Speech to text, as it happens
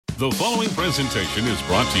The following presentation is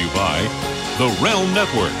brought to you by The Realm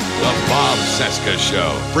Network. The Bob Cesca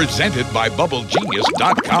Show, presented by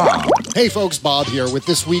BubbleGenius.com. Hey folks, Bob here with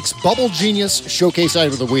this week's Bubble Genius Showcase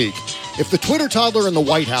Item of the Week. If the Twitter toddler in the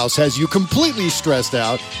White House has you completely stressed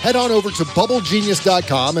out, head on over to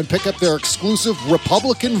BubbleGenius.com and pick up their exclusive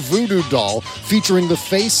Republican voodoo doll featuring the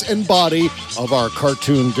face and body of our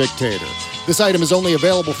cartoon dictator. This item is only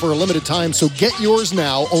available for a limited time, so get yours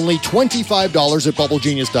now, only $25 at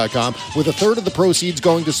BubbleGenius.com, with a third of the proceeds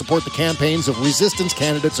going to support the campaigns of resistance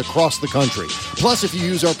candidates across the country. Plus, if you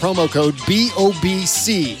use our promo code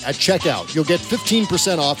BOBC at checkout, you'll get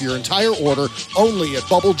 15% off your entire order only at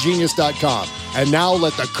BubbleGenius.com. And now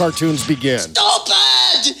let the cartoons begin.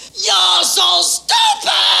 Stupid! You're so stupid!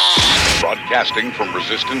 Broadcasting from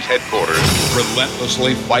Resistance Headquarters,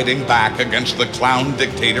 relentlessly fighting back against the clown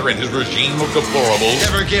dictator and his regime of deplorables.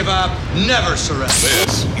 Never give up, never surrender.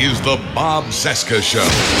 This is the Bob Cesca Show,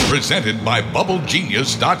 presented by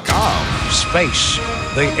BubbleGenius.com. Space,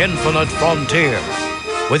 the infinite frontier.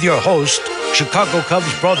 With your host, Chicago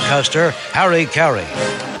Cubs broadcaster, Harry Carey.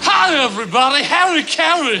 Hi, everybody. Harry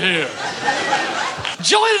Carey here.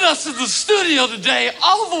 Joining us in the studio today,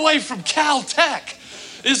 all the way from Caltech,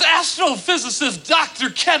 is astrophysicist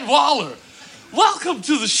Dr. Ken Waller. Welcome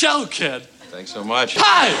to the show, Ken. Thanks so much.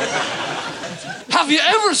 Hi. Have you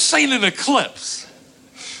ever seen an eclipse?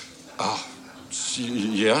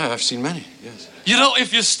 Yeah, I've seen many, yes. You know,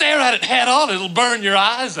 if you stare at it head on, it'll burn your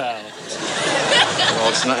eyes out. Well,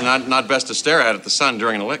 it's not best to stare at the sun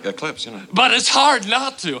during an eclipse, you know. But it's hard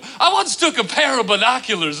not to. I once took a pair of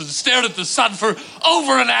binoculars and stared at the sun for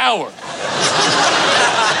over an hour.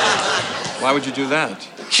 Why would you do that?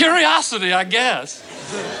 Curiosity, I guess.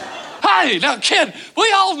 Hi, now, Ken,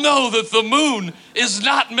 we all know that the moon is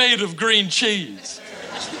not made of green cheese.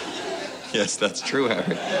 Yes, that's true,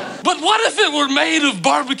 Harry. But what if it were made of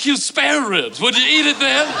barbecue spare ribs? Would you eat it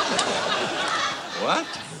then? What?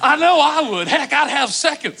 I know I would. Heck, I'd have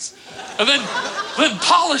seconds. And then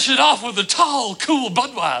polish it off with a tall, cool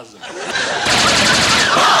Budweiser.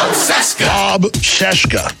 Bob Cesca. Bob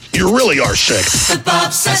Cesca. You really are sick. The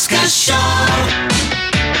Bob Cesca Show.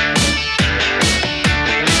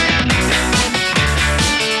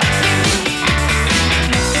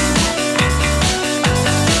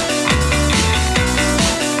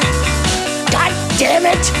 Damn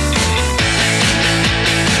it!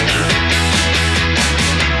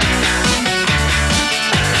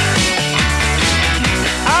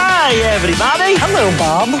 Hi, everybody. Hello,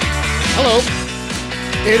 Bob. Hello.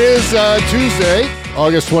 It is Tuesday,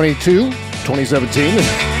 August 22, 2017.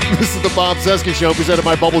 This is the Bob Cesca Show, presented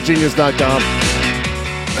by BubbleGenius.com.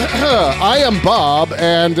 I am Bob,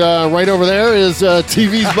 and right over there is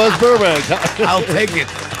TV's Buzz Burbank. I'll take it.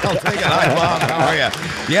 Hi, Bob. How are you?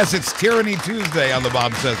 Yes, it's Tyranny Tuesday on the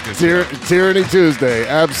Bob Cesca Show. Tyranny Tuesday,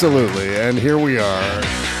 absolutely. And here we are.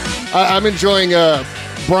 I'm enjoying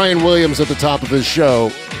Brian Williams at the top of his show.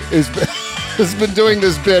 Has been doing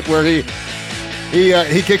this bit where he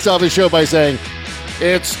kicks off his show by saying,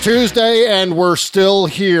 "It's Tuesday and we're still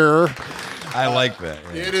here." I like that.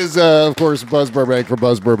 Yeah. It is, of course, Buzz Burbank for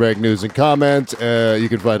Buzz Burbank News and Comment. You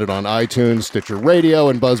can find it on iTunes, Stitcher Radio,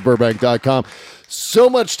 and BuzzBurbank.com. So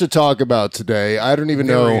much to talk about today. I don't even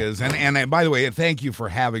know. There he is. And by the way, thank you for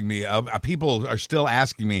having me. People are still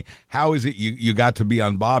asking me, how is it you got to be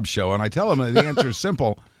on Bob's show? And I tell them the answer is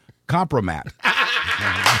simple: compromat.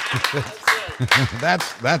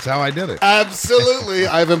 That's how I did it. Absolutely.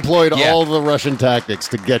 I've employed all the Russian tactics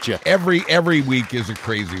to get you. Every week is a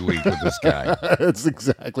crazy week with this guy. That's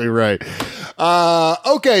exactly right.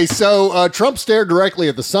 Okay, so Trump stared directly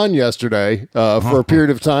at the sun yesterday for a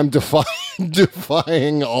period of time,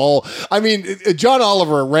 defying all. I mean, John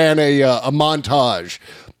Oliver ran a montage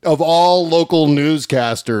of all local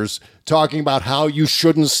newscasters talking about how you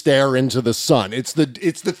shouldn't stare into the sun. It's the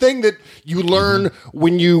thing that you learn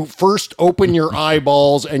when you first open your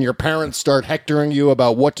eyeballs and your parents start hectoring you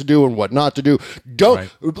about what to do and what not to do. Don't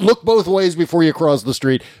look both ways before you cross the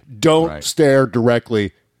street. Don't stare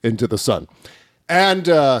directly into the sun. And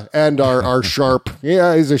our sharp,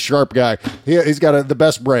 he's a sharp guy. He's got the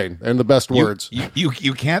best brain and the best words.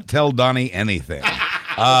 You can't tell Donnie anything.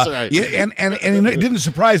 That's right. Yeah, and it didn't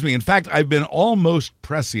surprise me. In fact, I've been almost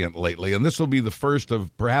prescient lately, and this will be the first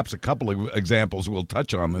of perhaps a couple of examples we'll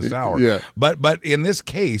touch on this hour. Yeah. But in this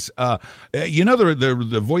case,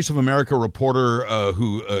 the Voice of America reporter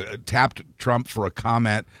who tapped Trump for a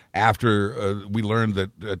comment after we learned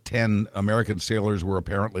that 10 American sailors were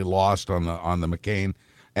apparently lost on the McCain.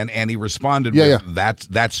 And he responded with,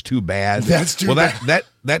 that's too bad. That's too bad.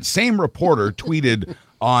 That same reporter tweeted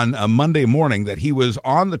on a Monday morning that he was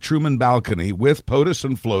on the Truman balcony with POTUS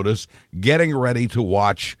and FLOTUS getting ready to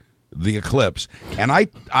watch the eclipse. And I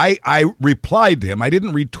replied to him. I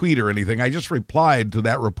didn't retweet or anything. I just replied to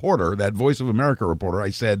that reporter, that Voice of America reporter.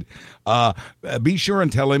 I said, be sure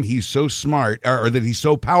and tell him he's so smart, or that he's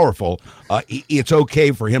so powerful, it's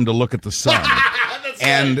okay for him to look at the sun.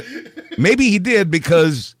 And maybe he did,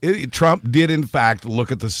 because Trump did in fact look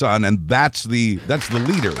at the sun, and that's the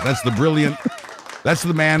leader. That's the brilliant. That's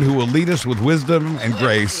the man who will lead us with wisdom and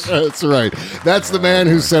grace. That's right. That's the man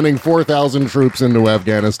who's sending 4,000 troops into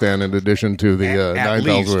Afghanistan in addition to the 9,000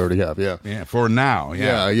 we already have. Yeah. Yeah, for now.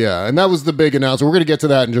 Yeah. And that was the big announcement. We're going to get to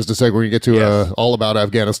that in just a second. We're going to get to all about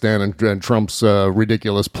Afghanistan and Trump's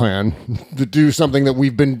ridiculous plan to do something that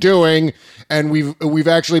we've been doing, and we've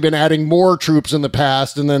actually been adding more troops in the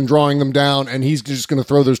past and then drawing them down, and he's just going to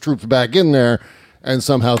throw those troops back in there and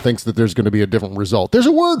somehow thinks that there's going to be a different result. There's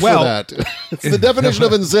a word for that. It's the definition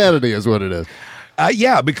of insanity is what it is.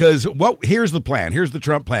 Yeah, because here's the plan. Here's the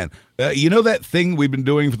Trump plan. You know that thing we've been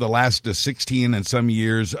doing for the last 16 and some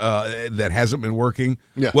years that hasn't been working?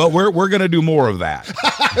 Yeah. Well, we're going to do more of that.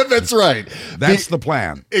 That's right. That's the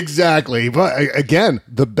plan. Exactly. But again,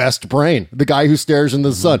 the best brain, the guy who stares in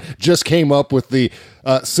the sun, just came up with the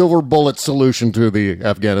silver bullet solution to the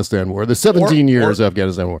Afghanistan war, the 17 years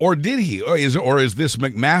Afghanistan war. Or did he? Or is this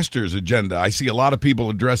McMaster's agenda? I see a lot of people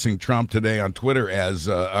addressing Trump today on Twitter as,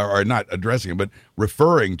 or not addressing him, but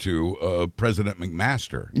referring to President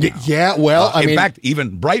McMaster. Yeah, well, in fact,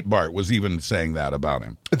 even Breitbart was even saying that about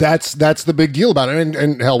him. That's the big deal about it.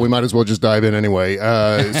 And hell, we might as well just dive in anyway,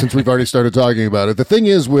 since we've already started talking about it. The thing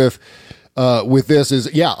is with this is,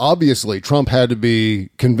 obviously Trump had to be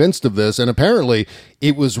convinced of this, and apparently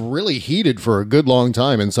it was really heated for a good long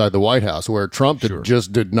time inside the White House, where Trump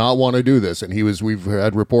just did not want to do this. And we've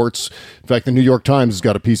had reports. In fact, the New York Times has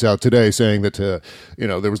got a piece out today saying that,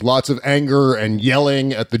 there was lots of anger and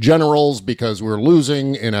yelling at the generals because we're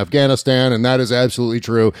losing in Afghanistan. And that is absolutely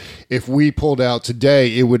true. If we pulled out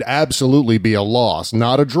today, it would absolutely be a loss,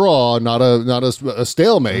 not a draw, not a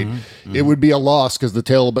stalemate. Mm-hmm. It would be a loss because the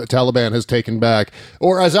Taliban has taken back,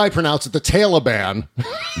 or as I pronounce it, the Taliban,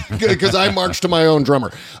 because I marched to my own drummer.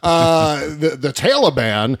 The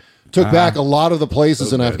Taliban took back a lot of the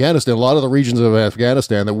places in Afghanistan, a lot of the regions of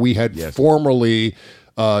Afghanistan that we had formerly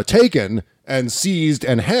taken and seized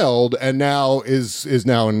and held, and now is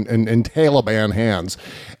now in Taliban hands,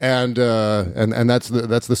 and that's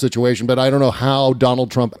the situation. But I don't know how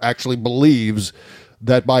Donald Trump actually believes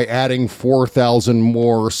that by adding 4,000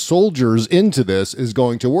 more soldiers into this is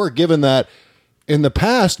going to work, given that in the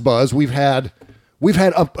past, Buzz, we've had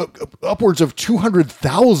upwards of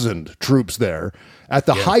 200,000 troops there. At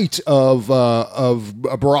the height of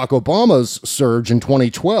Barack Obama's surge in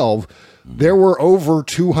 2012, there were over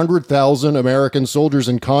 200,000 American soldiers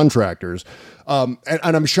and contractors. And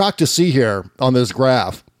I'm shocked to see here on this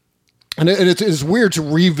graph, and it's weird to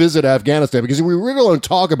revisit Afghanistan, because we really don't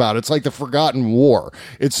talk about it. It's like the forgotten war.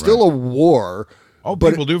 It's still a war. Oh,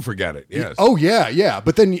 people do forget it. Yes. Oh, yeah.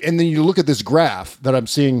 But then you look at this graph that I'm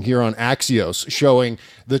seeing here on Axios showing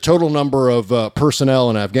the total number of personnel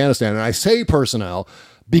in Afghanistan. And I say personnel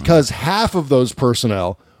because half of those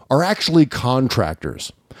personnel are actually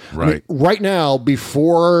contractors. Right. I mean, right now,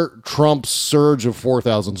 before Trump's surge of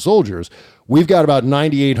 4,000 soldiers, we've got about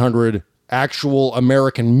 9,800 actual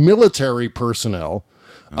American military personnel,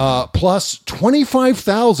 plus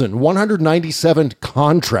 25,197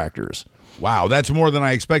 contractors. Wow, that's more than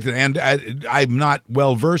I expected. And I'm not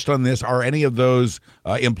well versed on this. Are any of those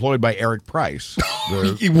employed by Eric Price?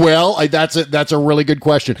 Well, that's a really good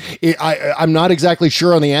question. I'm not exactly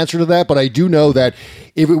sure on the answer to that, but I do know that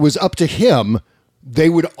if it was up to him, they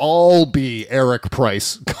would all be Eric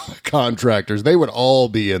Price contractors. They would all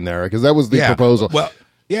be in there, because that was the proposal. Well,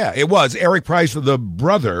 yeah, it was. Eric Price, the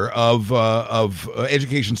brother of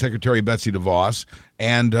Education Secretary Betsy DeVos,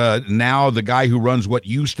 and now the guy who runs what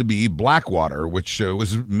used to be Blackwater, which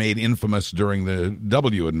was made infamous during the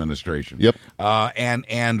W administration. Yep.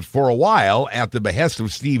 And for a while, at the behest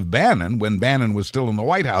of Steve Bannon, when Bannon was still in the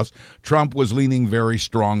White House, Trump was leaning very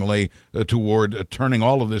strongly toward turning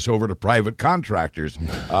all of this over to private contractors.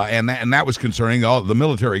 And that was concerning. All the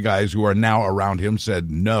military guys who are now around him said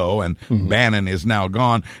no, and Bannon is now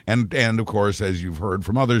gone. And of course, as you've heard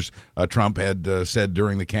from others, Trump had said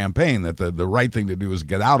during the campaign that the right thing to do is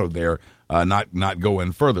get out of there, not go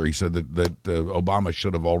in further. He said that Obama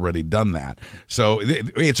should have already done that. So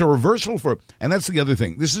it's a reversal and that's the other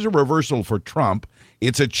thing. This is a reversal for Trump.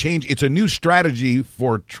 It's a change. It's a new strategy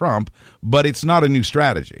for Trump, but it's not a new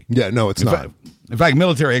strategy. Yeah, no, it's not. In fact,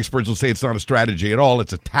 military experts will say it's not a strategy at all;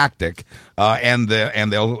 it's a tactic, and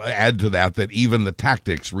they'll add to that even the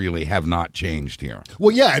tactics really have not changed here.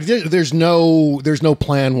 Well, yeah, there's no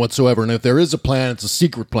plan whatsoever, and if there is a plan, it's a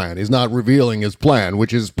secret plan. He's not revealing his plan,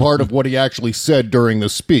 which is part of what he actually said during the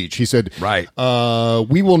speech. He said, "Right,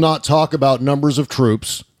 we will not talk about numbers of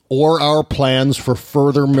troops or our plans for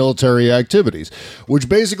further military activities," which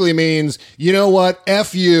basically means, you know what,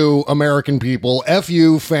 F you, American people, F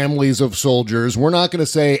you, families of soldiers. We're not going to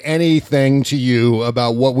say anything to you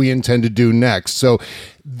about what we intend to do next. So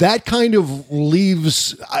that kind of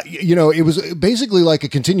leaves, it was basically like a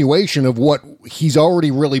continuation of what he's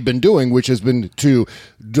already really been doing, which has been to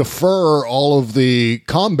defer all of the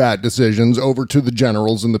combat decisions over to the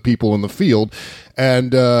generals and the people in the field.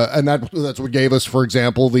 And that's what gave us, for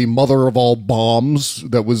example, the mother of all bombs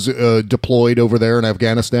that was deployed over there in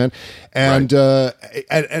Afghanistan. And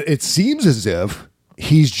it seems as if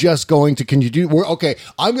he's just going to continue. Okay,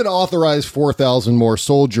 I'm going to authorize 4,000 more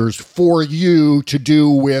soldiers for you to do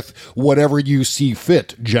with whatever you see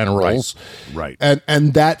fit, generals. Right.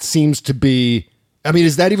 And that seems to be. I mean,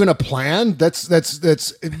 is that even a plan? That's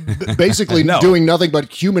basically No. doing nothing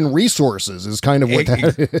but human resources is kind of what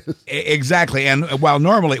that is. Exactly. And while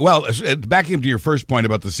normally, backing up to your first point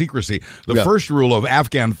about the secrecy, the first rule of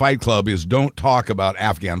Afghan Fight Club is don't talk about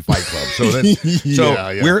Afghan Fight Club.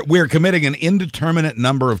 So we're committing an indeterminate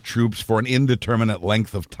number of troops for an indeterminate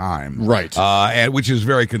length of time. Right. And which is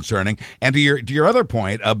very concerning. And to your other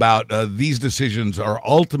point about these decisions are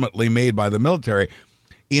ultimately made by the military.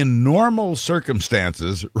 In normal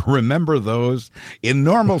circumstances, remember those? In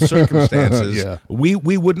normal circumstances, we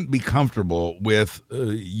wouldn't be comfortable with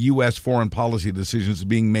U.S. foreign policy decisions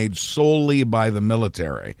being made solely by the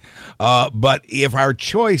military. But if our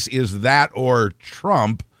choice is that or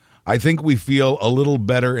Trump, I think we feel a little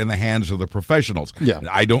better in the hands of the professionals. Yeah.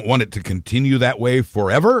 I don't want it to continue that way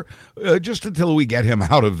forever, just until we get him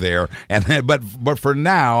out of there. But for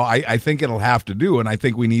now, I think it'll have to do, and I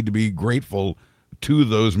think we need to be grateful to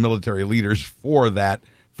those military leaders for that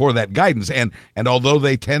guidance, and although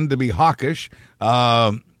they tend to be hawkish,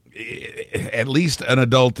 at least an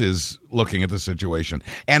adult is looking at the situation.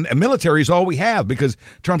 And military is all we have because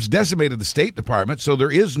Trump's decimated the State Department, so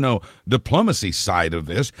there is no diplomacy side of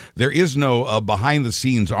this. There is no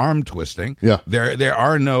behind-the-scenes arm twisting. Yeah. There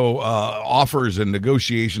are no offers and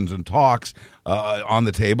negotiations and talks on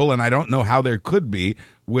the table, and I don't know how there could be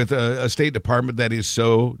with a State Department that is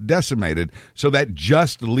so decimated. So that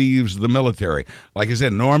just leaves the military. Like I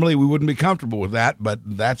said, normally we wouldn't be comfortable with that, but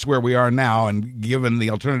that's where we are now, and given the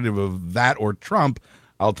alternative of that or Trump,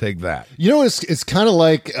 I'll take that. You know, it's kind of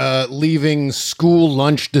like leaving school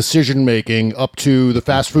lunch decision making up to the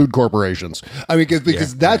fast food corporations. I mean,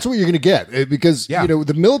 because that's what you're going to get. Because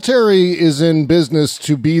the military is in business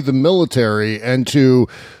to be the military and to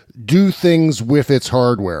do things with its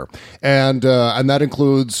hardware, and that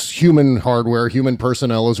includes human hardware, human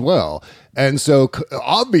personnel as well. And so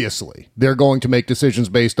obviously they're going to make decisions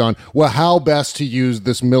based on, well, how best to use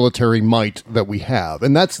this military might that we have.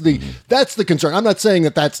 And that's the concern. I'm not saying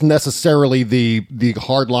that that's necessarily the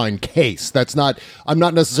hardline case. I'm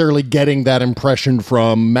not necessarily getting that impression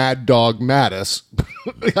from Mad Dog Mattis,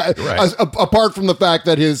 right. Apart from the fact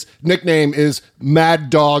that his nickname is Mad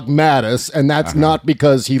Dog Mattis, and that's not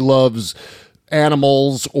because he loves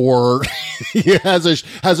animals or he has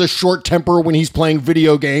a short temper when he's playing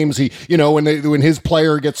video games. When his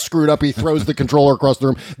player gets screwed up, he throws the controller across the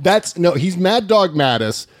room. He's Mad Dog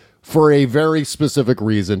Mattis for a very specific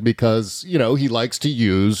reason, because he likes to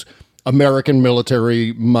use American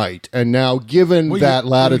military might. And now, given that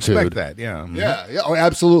latitude, you expect that, yeah,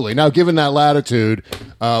 absolutely. Now, given that latitude,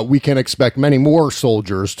 we can expect many more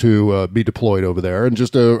soldiers to be deployed over there, and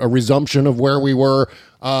just a resumption of where we were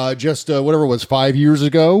whatever it was 5 years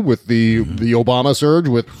ago with the Obama surge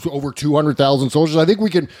with over 200,000 soldiers. I think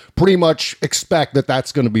we can pretty much expect that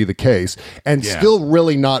that's going to be the case, and still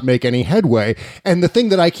really not make any headway. And the thing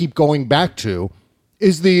that I keep going back to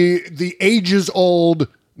is the ages-old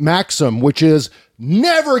maxim, which is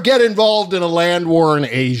never get involved in a land war in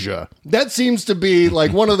Asia. That seems to be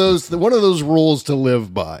like one of those rules to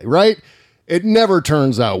live by, right? It never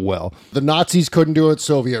turns out well. The Nazis couldn't do it.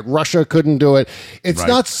 Soviet Russia couldn't do it. It's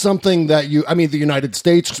not something that the United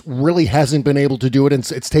States really hasn't been able to do it.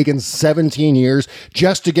 It's taken 17 years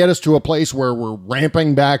just to get us to a place where we're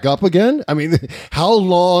ramping back up again. I mean, how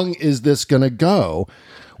long is this going to go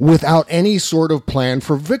without any sort of plan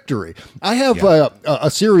for victory? I have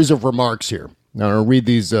a series of remarks here. Now, read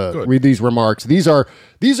these remarks. These are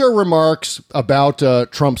remarks about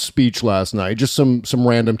Trump's speech last night. Just some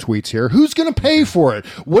random tweets here. Who's going to pay for it?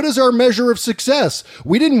 What is our measure of success?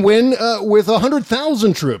 We didn't win with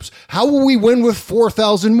 100,000 troops. How will we win with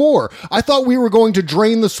 4,000 more? I thought we were going to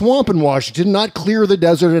drain the swamp in Washington, not clear the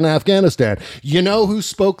desert in Afghanistan. You know who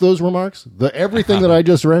spoke those remarks? Everything that I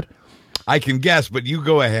just read? I can guess, but you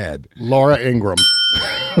go ahead. Laura Ingraham.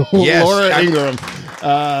 Yes, Laura Ingraham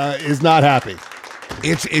is not happy.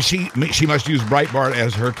 She must use Breitbart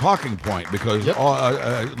as her talking point because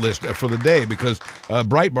list for the day because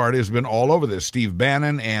Breitbart has been all over this. Steve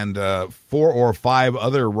Bannon and 4 or 5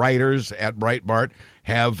 other writers at Breitbart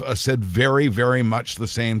have said very, very much the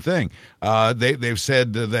same thing. They've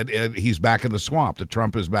said that he's back in the swamp. That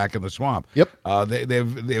Trump is back in the swamp. Yep.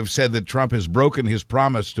 They've said that Trump has broken his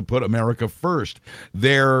promise to put America first.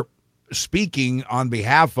 They're speaking on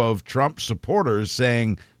behalf of Trump supporters,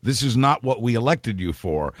 saying this is not what we elected you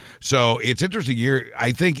for. So it's interesting.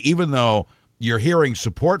 I think even though you're hearing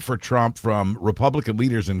support for Trump from Republican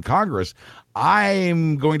leaders in Congress,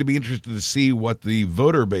 I'm going to be interested to see what the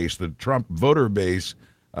voter base, the Trump voter base,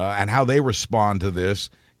 and how they respond to this.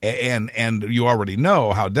 And you already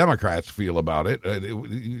know how Democrats feel about it.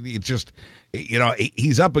 It's just,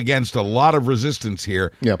 he's up against a lot of resistance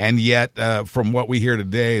here. Yep. And yet, from what we hear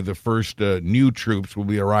today, the first new troops will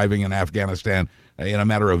be arriving in Afghanistan in a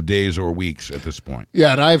matter of days or weeks at this point.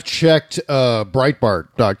 Yeah, and I've checked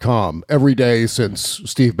Breitbart.com every day since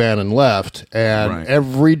Steve Bannon left, and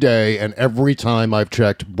every day and every time I've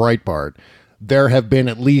checked Breitbart, there have been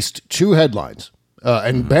at least 2 headlines.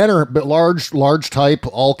 And banner, large type,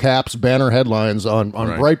 all caps, banner headlines on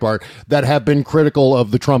Breitbart that have been critical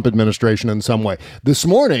of the Trump administration in some way. This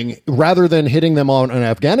morning, rather than hitting them on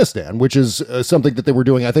Afghanistan, which is something that they were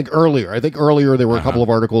doing, I think earlier there were a couple of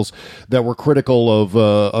articles that were critical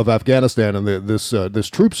of Afghanistan and this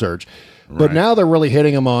troop surge, but now they're really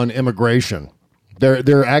hitting them on immigration.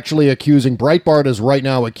 They're actually accusing, Breitbart is right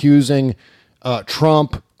now accusing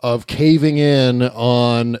Trump of caving in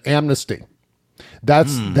on amnesty.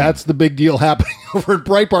 That's the big deal happening over at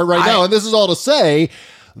Breitbart right now. And this is all to say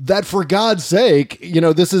that, for God's sake,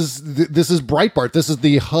 this is Breitbart. This is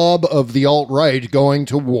the hub of the alt-right going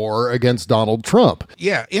to war against Donald Trump.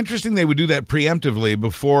 Yeah, interesting they would do that preemptively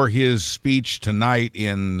before his speech tonight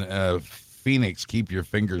in Phoenix. Keep your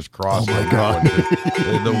fingers crossed. Oh, my God.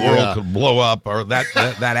 The world could blow up, or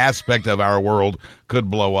that aspect of our world could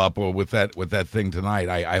blow up with that thing tonight.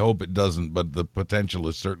 I hope it doesn't, but the potential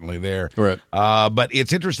is certainly there. Right. But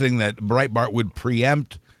it's interesting that Breitbart would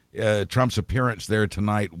preempt Trump's appearance there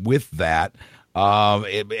tonight with that.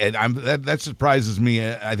 That surprises me,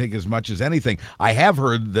 I think, as much as anything. I have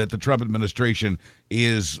heard that the Trump administration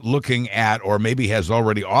is looking at, or maybe has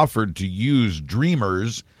already offered to use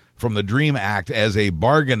Dreamers from the DREAM Act as a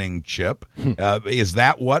bargaining chip. Is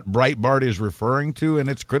that what Breitbart is referring to in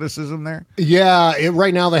its criticism there? Yeah,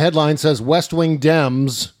 right now the headline says West Wing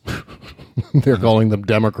Dems, they're calling them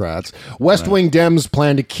Democrats, West Wing Dems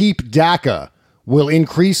plan to keep DACA, will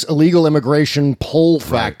increase illegal immigration poll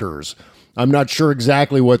factors. I'm not sure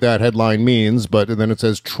exactly what that headline means, but then it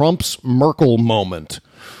says Trump's Merkel moment.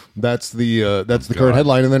 That's the current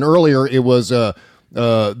headline. And then earlier it was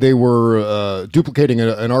they were duplicating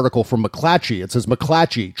an article from McClatchy. It says,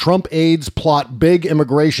 McClatchy, Trump aides plot big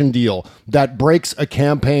immigration deal that breaks a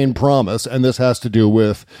campaign promise. And this has to do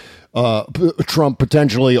with Trump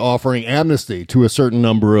potentially offering amnesty to a certain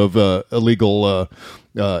number of illegal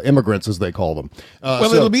immigrants, as they call them.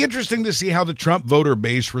 It'll be interesting to see how the Trump voter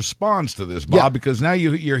base responds to this, Bob, because now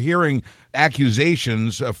you're hearing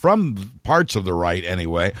accusations from parts of the right,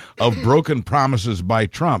 anyway, of broken promises by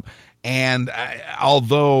Trump. And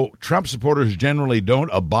although Trump supporters generally don't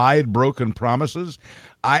abide broken promises,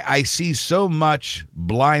 I see so much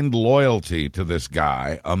blind loyalty to this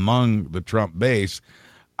guy among the Trump base.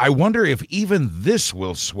 I wonder if even this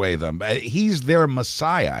will sway them. He's their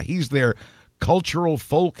messiah. He's their cultural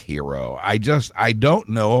folk hero. I don't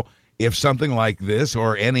know if something like this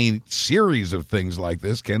or any series of things like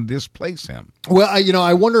this can displace him. Well,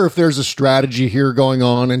 I wonder if there's a strategy here going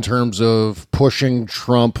on in terms of pushing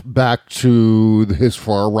Trump back to his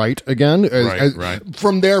far right again. Right.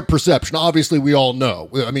 From their perception. Obviously, we all know.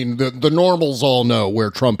 I mean, the normals all know where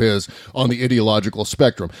Trump is on the ideological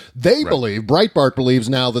spectrum. They believe, Breitbart believes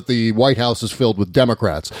now that the White House is filled with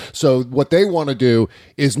Democrats. So what they want to do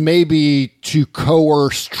is maybe to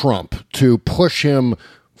coerce Trump, to push him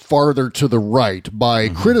farther to the right by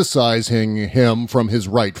criticizing him from his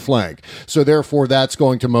right flank. So therefore, that's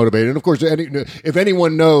going to motivate. And of course, if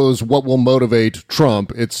anyone knows what will motivate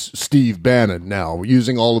Trump, it's Steve Bannon now,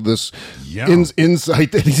 using all of this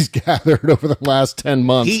insight that he's gathered over the last 10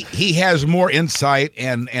 months. He has more insight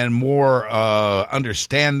and more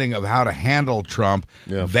understanding of how to handle Trump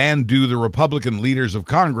than do the Republican leaders of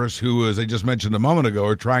Congress, who, as I just mentioned a moment ago,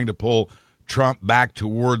 are trying to pull Trump back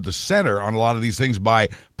toward the center on a lot of these things by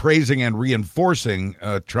praising and reinforcing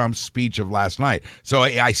Trump's speech of last night. So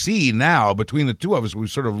I see now, between the two of us,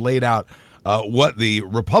 we've sort of laid out what the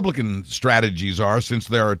Republican strategies are, since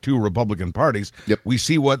there are two Republican parties. We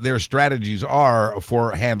see what their strategies are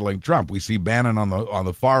for handling Trump. We see Bannon on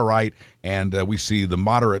the far right, and we see the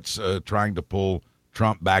moderates trying to pull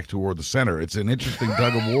Trump back toward the center. It's an interesting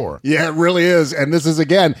tug of war. Yeah, it really is. And this is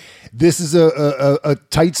a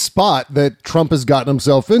tight spot that Trump has gotten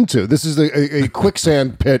himself into. This is a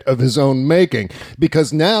quicksand pit of his own making,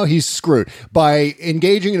 because now he's screwed by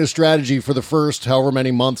engaging in a strategy for the first however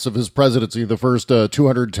many months of his presidency, the first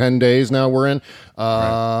 210 days now we're in.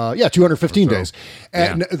 215 days.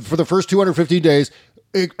 And for the first 215 days,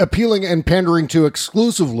 appealing and pandering to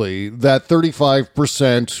exclusively that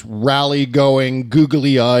 35% rally-going,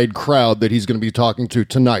 googly-eyed crowd that he's going to be talking to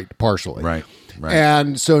tonight, partially. Right.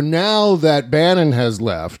 And so now that Bannon has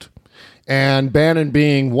left, and Bannon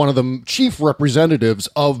being one of the chief representatives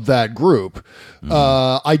of that group,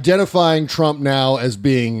 identifying Trump now as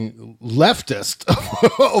being leftist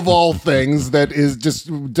of all things, that is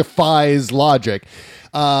just defies logic.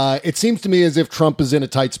 It seems to me as if Trump is in a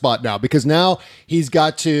tight spot now, because now he's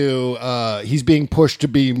got to, he's being pushed to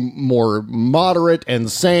be more moderate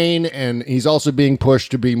and sane, and he's also being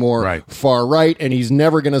pushed to be more far right, and he's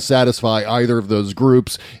never going to satisfy either of those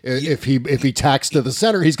groups. If he tacks to the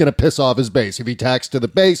center, he's going to piss off his base. If he tacks to the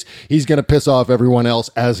base, he's going to piss off everyone else,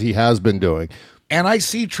 as he has been doing. And I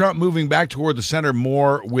see Trump moving back toward the center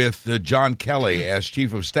more with John Kelly as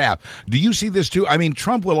chief of staff. Do you see this too? I mean,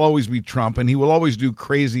 Trump will always be Trump, and he will always do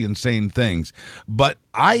crazy, insane things. But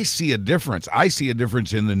I see a difference. I see a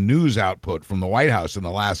difference in the news output from the White House in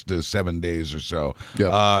the last 7 days or so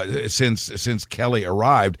since Kelly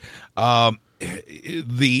arrived.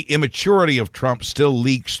 The immaturity of Trump still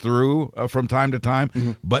leaks through from time to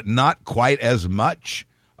time, but not quite as much.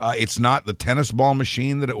 It's not the tennis ball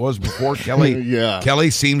machine that it was before. Kelly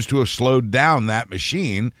seems to have slowed down that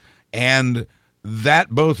machine, and that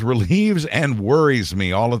both relieves and worries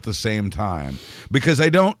me all at the same time, because I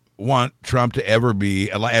don't want Trump to ever be,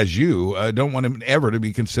 as you don't want him ever to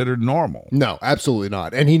be considered normal. No, absolutely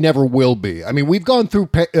not. And he never will be. I mean, we've gone through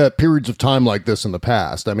periods of time like this in the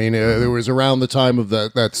past. I mean, there was around the time of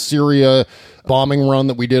that Syria bombing run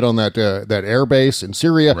that we did on that air base in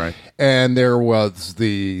Syria, and there was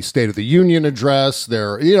the State of the Union address.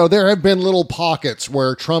 There have been little pockets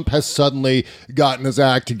where Trump has suddenly gotten his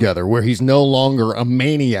act together, where he's no longer a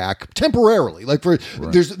maniac temporarily. Like there's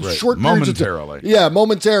short periods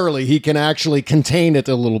momentarily. He can actually contain it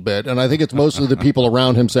a little bit, and I think it's mostly the people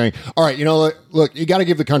around him saying, "All right, look, you got to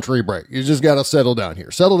give the country a break. You just got to settle down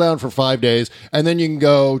here. Settle down for 5 days, and then you can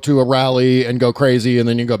go to a rally and go crazy, and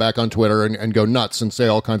then you can go back on Twitter and go nuts and say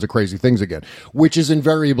all kinds of crazy things again," which is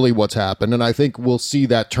invariably what's happened. And I think we'll see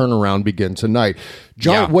that turnaround begin tonight.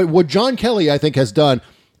 What John Kelly, I think, has done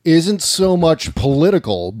isn't so much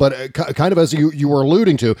political, but kind of, as you were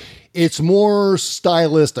alluding to, it's more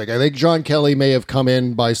stylistic. I think John Kelly may have come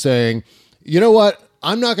in by saying, you know what?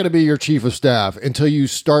 I'm not going to be your chief of staff until you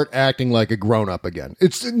start acting like a grown-up again.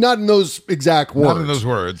 It's not in those exact words. Not in those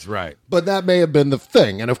words, right. But that may have been the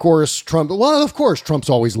thing. And of course, Trump's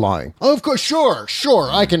always lying. Of course, sure,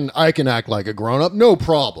 I can act like a grown-up, no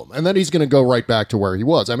problem. And then he's going to go right back to where he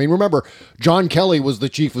was. I mean, remember, John Kelly was the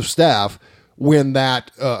chief of staff when that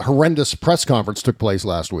horrendous press conference took place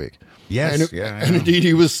last week. Yes, and indeed,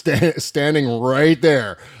 he was standing right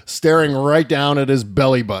there, staring right down at his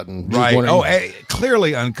belly button. Right.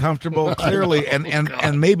 Clearly uncomfortable, clearly,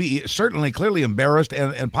 and maybe certainly clearly embarrassed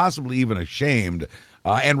and possibly even ashamed,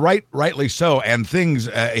 and rightly so. And things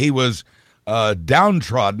he was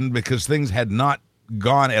downtrodden because things had not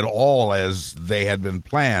gone at all as they had been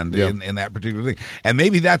planned in that particular thing. And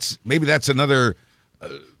maybe that's another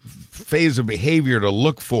phase of behavior to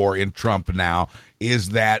look for in Trump now, is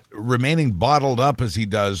that remaining bottled up as he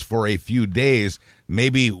does for a few days,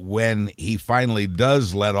 maybe when he finally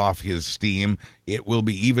does let off his steam, it will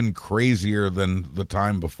be even crazier than the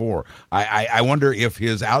time before. I wonder if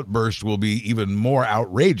his outburst will be even more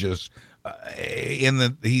outrageous in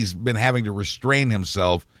that he's been having to restrain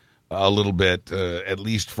himself a little bit, at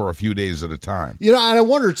least for a few days at a time. And I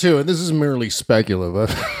wonder too, and this is merely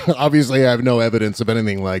speculative. Obviously, I have no evidence of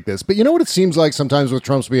anything like this, but you know what it seems like sometimes with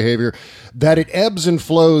Trump's behavior? That it ebbs and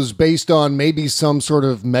flows based on maybe some sort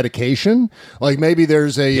of medication. Like maybe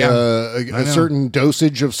there's a certain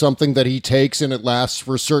dosage of something that he takes and it lasts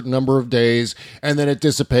for a certain number of days, and then it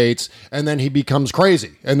dissipates, and then he becomes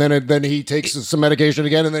crazy, and then he takes some medication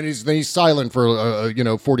again, and then he's silent for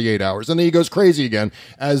 48 hours, and then he goes crazy again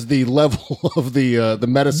as the level of the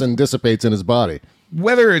medicine dissipates in his body.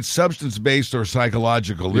 Whether it's substance-based or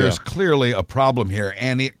psychological, there's clearly a problem here,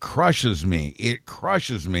 and it crushes me. It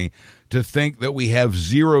crushes me to think that we have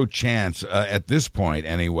zero chance, at this point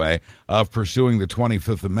anyway, of pursuing the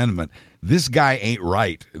 25th Amendment. This guy ain't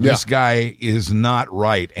right. This guy is not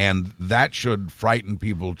right, and that should frighten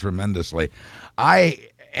people tremendously. I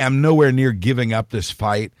am nowhere near giving up this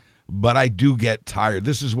fight, but I do get tired.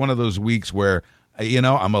 This is one of those weeks where,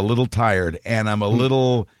 I'm a little tired, and I'm a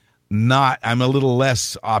little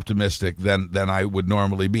less optimistic than I would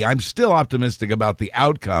normally be. I'm still optimistic about the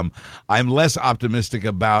outcome. I'm less optimistic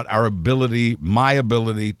about my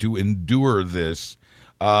ability to endure this,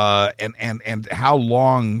 and how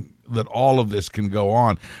long that all of this can go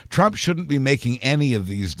on. Trump shouldn't be making any of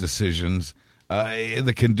these decisions in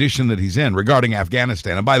the condition that he's in regarding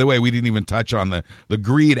Afghanistan. And by the way, we didn't even touch on the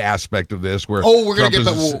greed aspect of this. Where we're going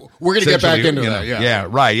to get back into that. Yeah,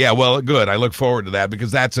 right. Yeah, well, good. I look forward to that because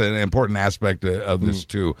that's an important aspect of this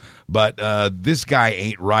too. But this guy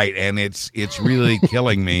ain't right, and it's really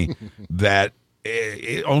killing me that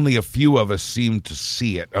only a few of us seem to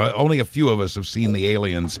see it. Only a few of us have seen the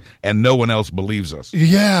aliens, and no one else believes us.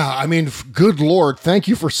 Yeah, I mean, good Lord, thank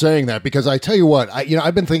you for saying that, because I tell you what,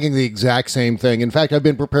 I've been thinking the exact same thing. In fact, I've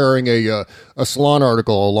been preparing a Salon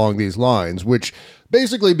article along these lines, which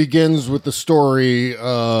basically begins with the story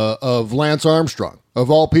of Lance Armstrong. Of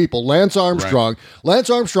all people, Lance Armstrong. Right. Lance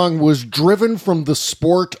Armstrong was driven from the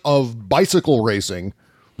sport of bicycle racing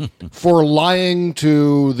for lying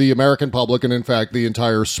to the American public and, in fact, the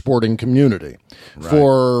entire sporting community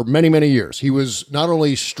for many, many years. He was not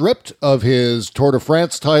only stripped of his Tour de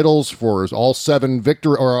France titles for all seven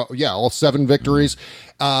victories,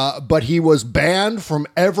 but he was banned from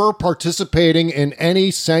ever participating in any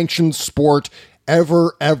sanctioned sport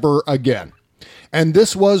ever again. And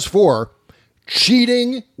this was for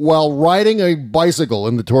cheating while riding a bicycle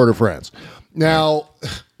in the Tour de France. Now,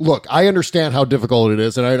 look, I understand how difficult it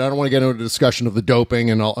is, and I don't want to get into a discussion of the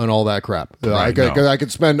doping and all that crap. I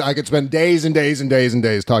could spend days and days and days and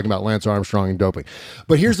days talking about Lance Armstrong and doping.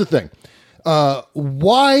 But here's the thing.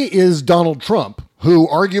 Why is Donald Trump, who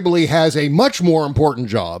arguably has a much more important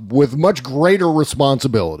job with much greater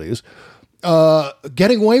responsibilities,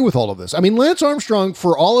 getting away with all of this? I mean, Lance Armstrong,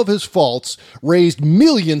 for all of his faults, raised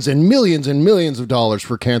millions and millions and millions of dollars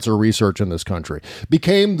for cancer research in this country,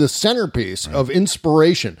 became the centerpiece of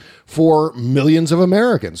inspiration for millions of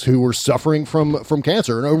Americans who were suffering from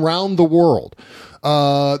cancer around the world.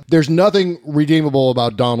 There's nothing redeemable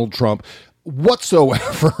about Donald Trump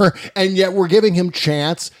whatsoever, and yet we're giving him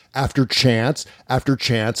chance after chance after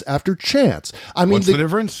chance after chance. I mean, what's the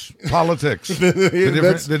difference? Politics.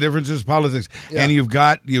 The difference is politics. Yeah. And you've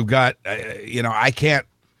got.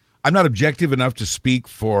 I'm not objective enough to speak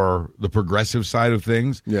for the progressive side of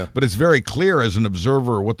things. Yeah. But it's very clear as an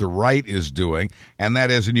observer what the right is doing, and that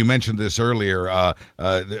is, and you mentioned this earlier,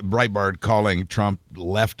 Breitbart calling Trump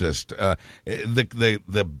leftist.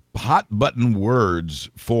 The hot button words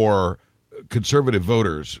for conservative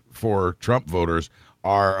voters, for Trump voters,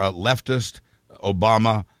 are leftist,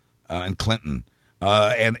 Obama, and Clinton.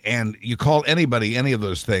 And you call anybody any of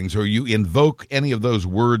those things, or you invoke any of those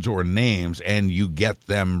words or names, and you get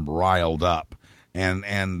them riled up.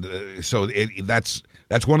 So that's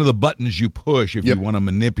one of the buttons you push if you want to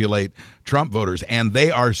manipulate Trump voters. And they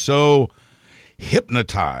are so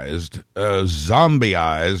hypnotized,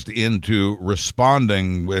 zombieized into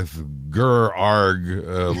responding with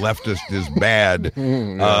leftist is bad,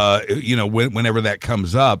 whenever that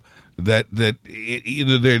comes up, that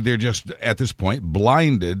they're just at this point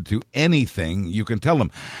blinded to anything you can tell them.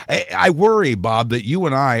 I worry, Bob, that you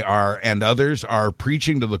and I and others are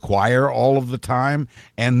preaching to the choir all of the time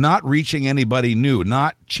and not reaching anybody new,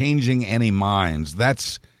 not changing any minds.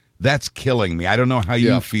 That's killing me. I don't know how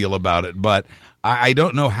you feel about it, but I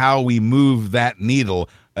don't know how we move that needle,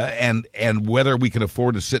 and whether we can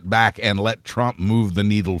afford to sit back and let Trump move the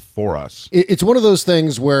needle for us. It's one of those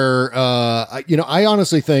things where, I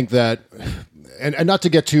honestly think that, and not to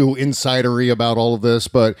get too insidery about all of this,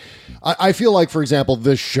 but I feel like, for example,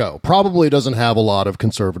 this show probably doesn't have a lot of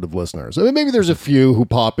conservative listeners. I mean, maybe there's a few who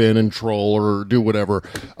pop in and troll or do whatever.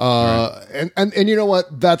 And you know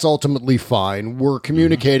what? That's ultimately fine. We're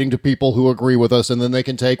communicating to people who agree with us, and then they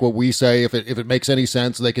can take what we say. If it makes any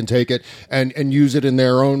sense, they can take it and use it in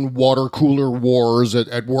their own water cooler wars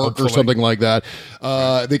at work or something like that.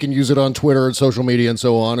 They can use it on Twitter and social media and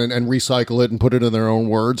so on, and recycle it and put it in their own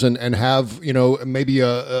words and have, maybe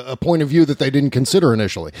a point of view that they didn't consider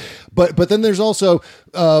initially. But then there's also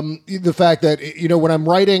the fact that, when I'm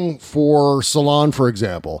writing for Salon, for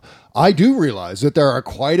example, I do realize that there are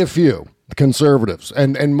quite a few conservatives,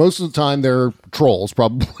 and most of the time they're trolls,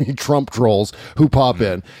 probably Trump trolls, who pop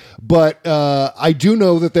in. But I do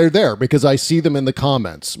know that they're there because I see them in the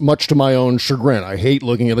comments, much to my own chagrin. I hate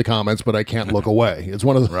looking at the comments, but I can't look away. It's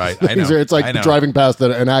one of the things where it's like driving past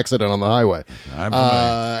an accident on the highway.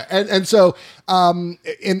 And so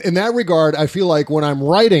in that regard, I feel like when I'm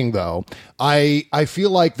writing, though, I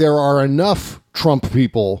feel like there are enough Trump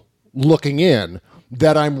people looking in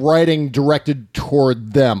that I'm writing directed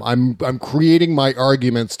toward them. I'm creating my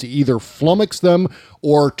arguments to either flummox them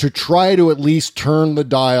or to try to at least turn the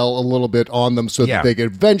dial a little bit on them so that they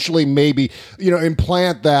could eventually maybe,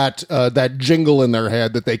 implant that jingle in their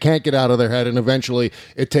head that they can't get out of their head, and eventually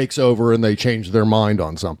it takes over and they change their mind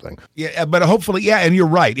on something. Yeah, but hopefully, and you're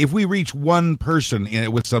right. If we reach one person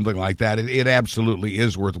with something like that, it absolutely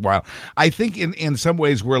is worthwhile. I think in some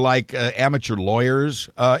ways we're like amateur lawyers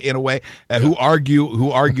in a way who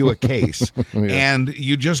argue a case, and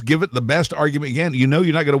you just give it the best argument again. You're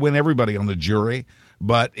not going to win everybody on the jury,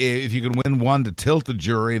 but if you can win one to tilt the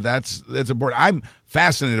jury, that's important. I'm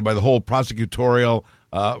fascinated by the whole prosecutorial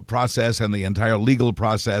process and the entire legal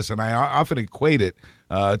process, and I often equate it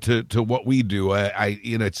to what we do.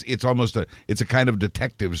 It's almost a kind of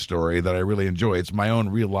detective story that I really enjoy. It's my own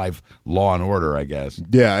real life Law and Order, I guess.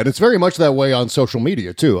 Yeah, and it's very much that way on social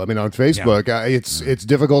media too. I mean, on Facebook, it's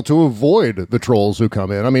difficult to avoid the trolls who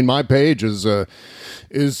come in. I mean, my page is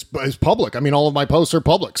public. I mean, all of my posts are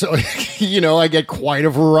public, so I get quite a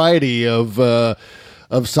variety of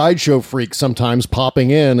sideshow freaks sometimes popping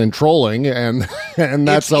in and trolling, and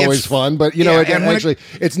that's always fun. But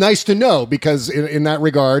it's nice to know, because in that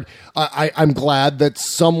regard, I'm glad that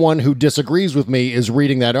someone who disagrees with me is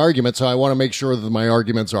reading that argument. So I want to make sure that my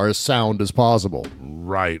arguments are as sound as possible.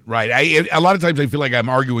 Right. A lot of times I feel like I'm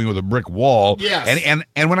arguing with a brick wall. Yes.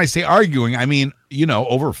 And when I say arguing, I mean,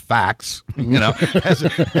 over facts,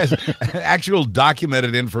 as actual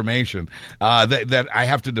documented information that I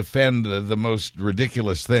have to defend the most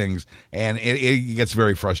ridiculous things, and it gets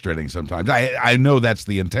very frustrating sometimes. I know that's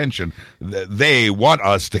the intention. They want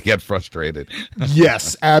us to get frustrated.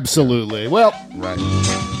 Yes, absolutely. Well,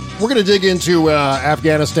 we're going to dig into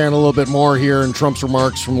Afghanistan a little bit more here and Trump's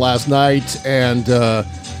remarks from last night, and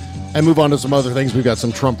move on to some other things. We've got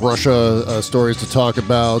some Trump-Russia stories to talk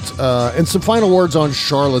about, and some final words on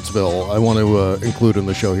Charlottesville I want to include in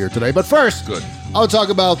the show here today. But first, I'll talk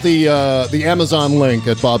about the Amazon link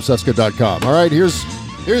at bobcesca.com. All right,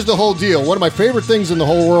 here's the whole deal. One of my favorite things in the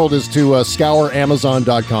whole world is to scour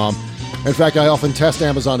Amazon.com. In fact, I often test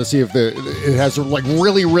Amazon to see if it has like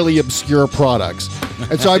really, really obscure products.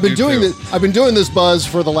 And so I've been doing this. I've been doing this buzz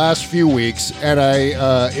for the last few weeks, and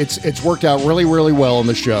it's worked out really, really well on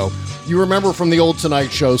the show. You remember from the old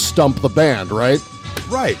Tonight Show, Stump the Band, right?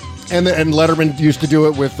 Right. And Letterman used to do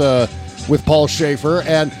it with Paul Schaefer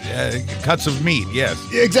and cuts of meat. Yes.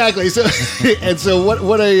 Exactly. So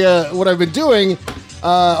what I've been doing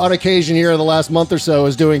on occasion here in the last month or so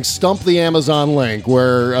is doing Stump the Amazon link,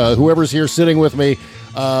 where whoever's here sitting with me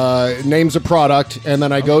names a product, and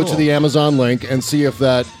then I go to the Amazon link and see if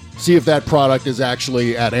that product is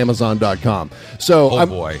actually at Amazon.com. So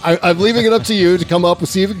I'm leaving it up to you to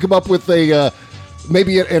see if you can come up with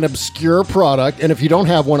maybe an obscure product, and if you don't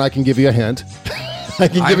have one, I can give you a hint. I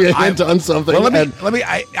can give you a hint on something. Well,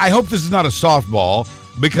 I hope this is not a softball,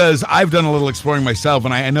 because I've done a little exploring myself,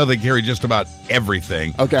 and I know they carry just about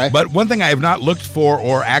everything. Okay. But one thing I have not looked for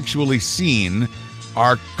or actually seen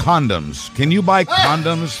are condoms. Can you buy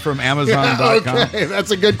condoms from Amazon.com? Okay,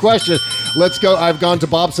 that's a good question. Let's go. I've gone to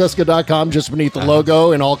bobcesca.com. Just beneath the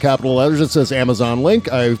logo in all capital letters, it says Amazon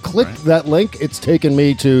link. I've clicked that link. It's taken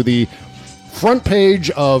me to the front page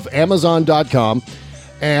of Amazon.com,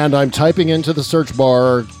 and I'm typing into the search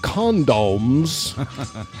bar condoms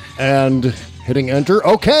and hitting enter.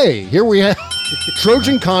 Okay, here we have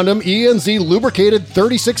Trojan condom ENZ lubricated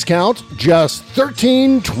 36 count, just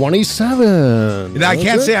 $13.27. Now, I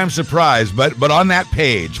can't say I'm surprised, but on that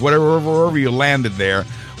page, wherever you landed there,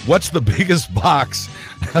 what's the biggest box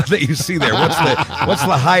that you see there? What's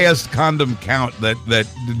the highest condom count that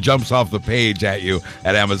jumps off the page at you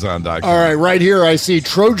at Amazon.com? All right here I see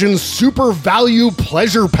Trojan Super Value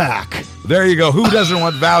Pleasure Pack. There you go. Who doesn't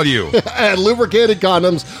want value? And lubricated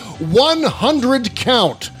condoms, 100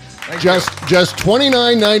 count. Just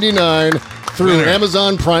 $29.99 through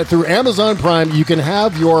Amazon Prime. Through Amazon Prime, you can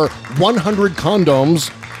have your 100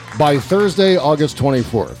 condoms by Thursday, August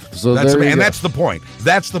 24th. So that's the point.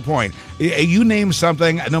 That's the point. You name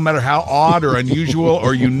something, no matter how odd or unusual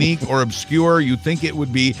or unique or obscure you think it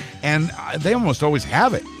would be, and they almost always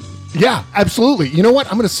have it. Yeah, absolutely. You know what?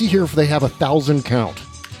 I'm going to see here if they have 1,000 count.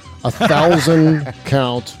 1,000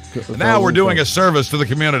 count. Now we're doing a service to the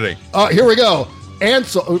community. Here we go.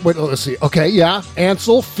 Ansel, wait, let's see. Okay, yeah.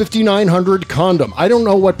 Ansel 5900 condom. I don't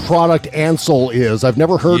know what product Ansel is. I've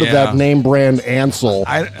never heard of that name brand Ansel.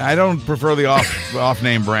 I don't prefer the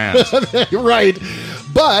off-name brands. Right.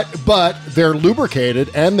 But they're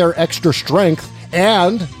lubricated and they're extra strength,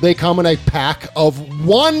 and they come in a pack of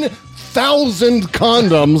 1,000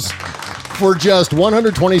 condoms for just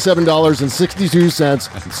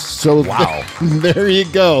 $127.62. So wow. There you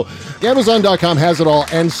go. Amazon.com has it all,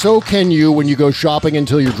 and so can you when you go shopping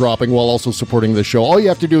until you're dropping while also supporting the show. All you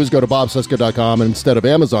have to do is go to bobcesca.com instead of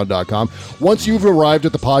Amazon.com. Once you've arrived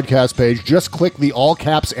at the podcast page, just click the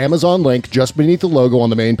all-caps Amazon link just beneath the logo on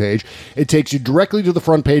the main page. It takes you directly to the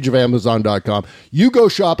front page of Amazon.com. You go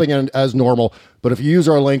shopping as normal, but if you use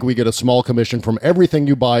our link, we get a small commission from everything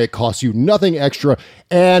you buy. It costs you nothing extra,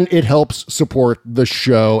 and it helps support the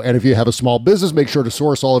show. And if you have a small business, make sure to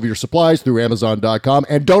source all of your supplies through Amazon.com.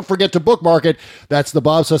 And don't forget to bookmark it. That's the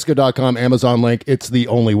bobcesca.com Amazon link. It's the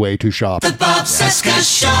only way to shop. The Bob Cesca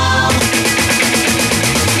Show.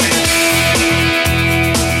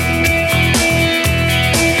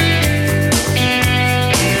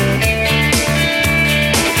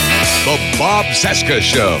 The Bob Cesca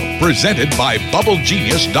Show, presented by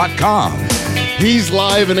BubbleGenius.com. He's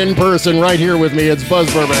live and in person right here with me. It's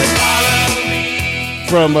Buzz Burbank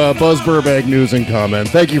from Buzz Burbank News and Comment.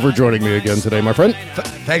 Thank you for joining me again today, my friend.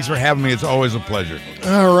 Thanks for having me. It's always a pleasure.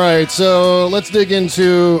 All right, so let's dig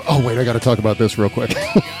into... Oh, wait, I got to talk about this real quick.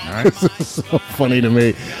 All right. This is so funny to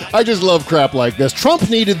me. I just love crap like this. Trump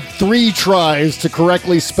needed 3 tries to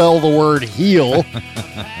correctly spell the word heel.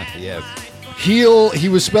 Yes. Heel, he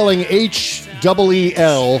was spelling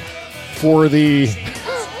H-E-E-L for the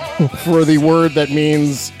word that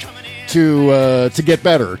means to get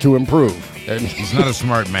better, to improve. And he's not a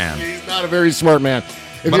smart man. He's not a very smart man.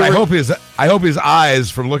 But I hope his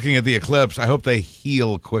eyes, from looking at the eclipse, I hope they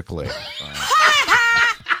heal quickly.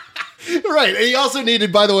 Right. And he also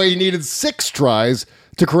needed, by the way, 6 tries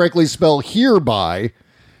to correctly spell hereby,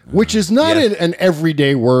 which is not an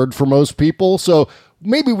everyday word for most people. So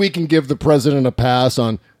maybe we can give the president a pass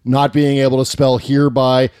on not being able to spell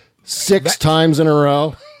hereby 6 times in a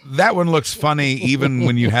row. That one looks funny even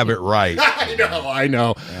when you have it right. I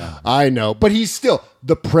know. But he's still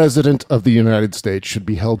the president of the United States, should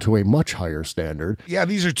be held to a much higher standard. Yeah,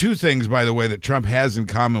 these are 2 things, by the way, that Trump has in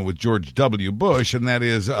common with George W. Bush, and that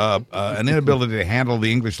is an inability to handle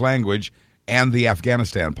the English language and the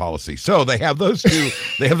Afghanistan policy. So they have those two.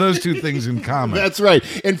 They have those 2 things in common. That's right.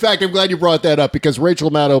 In fact, I'm glad you brought that up, because Rachel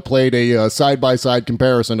Maddow played a side-by-side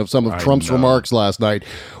comparison of some of Trump's remarks last night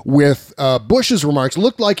with Bush's remarks.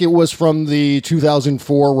 Looked like it was from the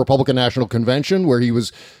 2004 Republican National Convention, where he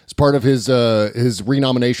was, as part of his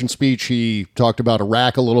renomination speech, he talked about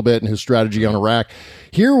Iraq a little bit and his strategy on Iraq.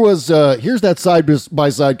 Here's that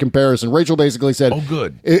side-by-side comparison. Rachel basically said, "Oh,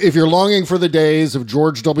 good. If you're longing for the days of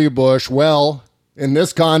George W. Bush, well, in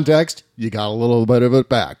this context, you got a little bit of it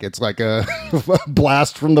back. It's like a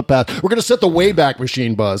blast from the past. We're going to set the Wayback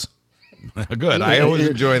Machine, Buzz." Good. I always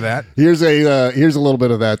enjoy that. Here's a little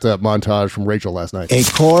bit of that montage from Rachel last night. A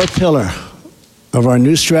core pillar of our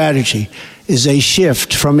new strategy is a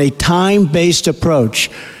shift from a time-based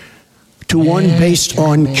approach to one based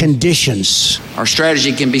on conditions. Our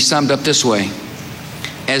strategy can be summed up this way.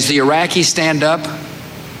 As the Iraqis stand up,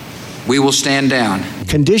 we will stand down.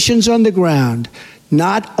 Conditions on the ground,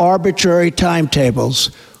 not arbitrary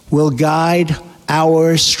timetables, will guide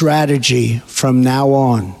our strategy from now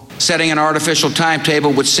on. Setting an artificial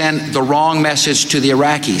timetable would send the wrong message to the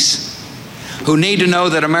Iraqis, who need to know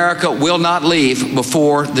that America will not leave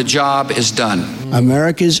before the job is done.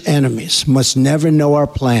 America's enemies must never know our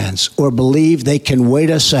plans or believe they can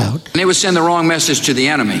wait us out. And it would send the wrong message to the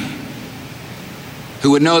enemy,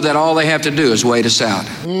 who would know that all they have to do is wait us out.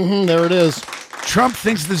 There it is. Trump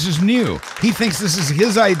thinks this is new. He thinks this is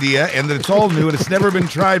his idea and that it's all new and it's never been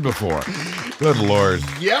tried before. Good Lord.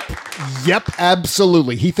 Yep,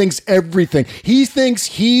 absolutely. He thinks everything. He thinks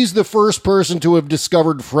he's the first person to have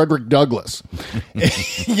discovered Frederick Douglass.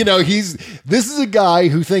 This is a guy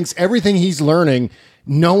who thinks everything he's learning,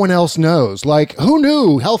 no one else knows. Like, who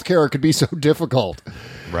knew healthcare could be so difficult?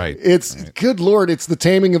 Right. Good Lord, it's the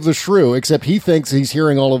taming of the shrew, except he thinks he's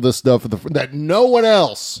hearing all of this stuff that no one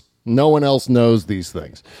else knows these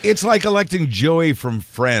things. It's like electing Joey from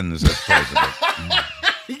Friends as president.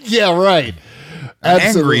 Yeah, right.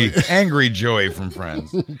 Absolutely. Angry Joey from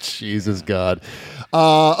Friends. Jesus God.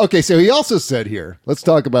 Okay, so he also said here, let's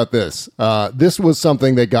talk about this. This was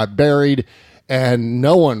something that got buried, and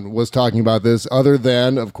no one was talking about this other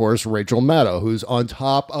than, of course, Rachel Maddow, who's on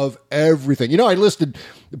top of everything. I listed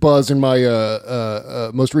Buzz in my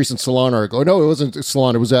most recent Salon article. Oh, no, it wasn't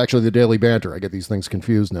Salon. It was actually the Daily Banter. I get these things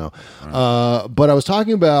confused now. But I was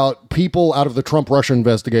talking about people out of the Trump-Russia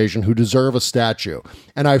investigation who deserve a statue.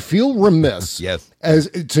 And I feel remiss as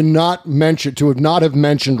to not have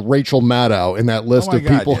mentioned Rachel Maddow in that list of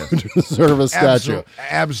people who deserve a statue.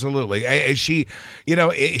 Absolutely.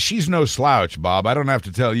 She's no slouch, Bob. I don't have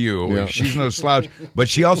to tell you. Yeah. She's no slouch. But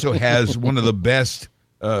she also has one of the best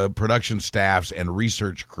production staffs and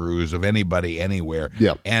research crews of anybody anywhere.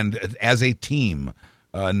 Yep. And as a team,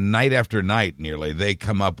 night after night, nearly, they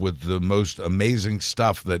come up with the most amazing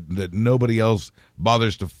stuff that nobody else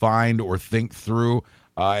bothers to find or think through.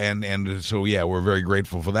 And so, we're very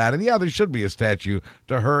grateful for that. And, there should be a statue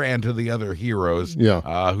to her and to the other heroes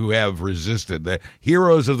who have resisted. The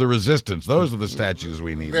heroes of the resistance, those are the statues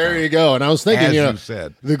we need. There you go. And I was thinking, you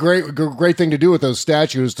said, the great thing to do with those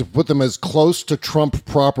statues is to put them as close to Trump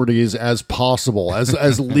properties as possible,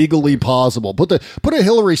 as legally possible. Put a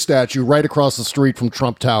Hillary statue right across the street from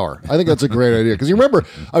Trump Tower. I think that's a great idea. Because you remember,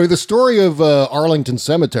 the story of Arlington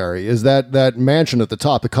Cemetery is that mansion at the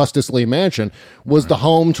top, the Custis Lee Mansion, was the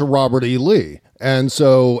home to Robert E. Lee. And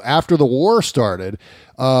so after the war started,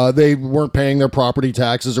 they weren't paying their property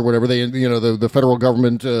taxes or whatever. The federal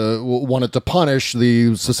government wanted to punish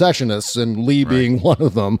the secessionists, and Lee being one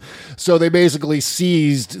of them. So they basically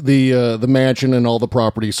seized the mansion and all the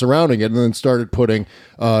property surrounding it, and then started putting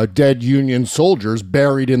dead Union soldiers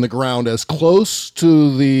buried in the ground as close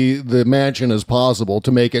to the mansion as possible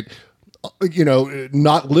to make it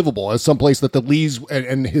not livable, as someplace that the Lees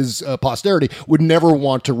and his posterity would never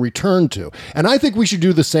want to return to. And I think we should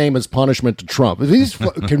do the same as punishment to Trump. If he's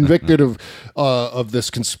convicted of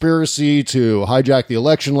this conspiracy to hijack the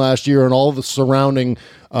election last year and all the surrounding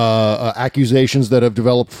accusations that have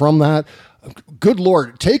developed from that, good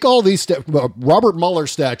Lord, take all these Robert Mueller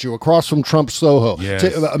statue across from Trump Soho,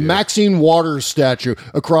 Maxine Waters statue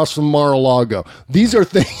across from Mar-a-Lago. These are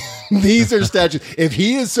things. These are statues. If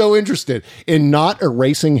he is so interested in not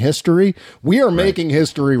erasing history, we are making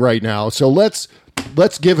history right now. So let's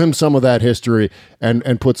give him some of that history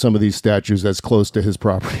and put some of these statues as close to his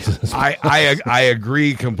properties as well. I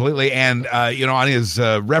agree completely. And, on his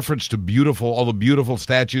reference to all the beautiful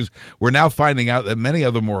statues, we're now finding out that many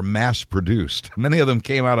of them were mass produced. Many of them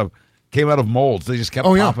came out of molds. They just kept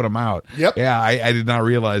popping them out. Yep. Yeah, I did not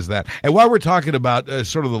realize that. And while we're talking about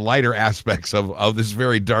sort of the lighter aspects of this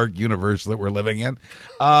very dark universe that we're living in,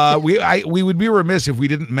 we would be remiss if we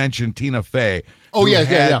didn't mention Tina Fey.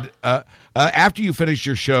 After you finished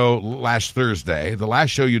your show last Thursday, the last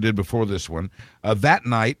show you did before this one, that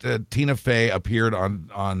night, Tina Fey appeared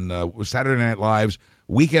on Saturday Night Live's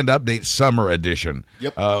Weekend Update Summer Edition,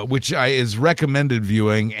 which is recommended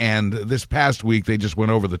viewing. And this past week, they just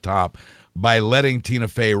went over the top by letting Tina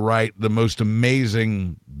Fey write the most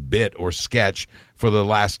amazing bit or sketch for the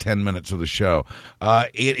last 10 minutes of the show.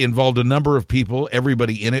 It involved a number of people.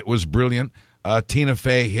 Everybody in it was brilliant. Tina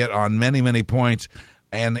Fey hit on many, many points.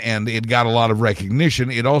 And it got a lot of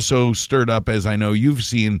recognition. It also stirred up, as I know you've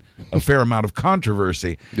seen, a fair amount of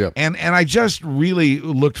controversy. Yep. And I just really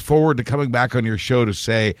looked forward to coming back on your show to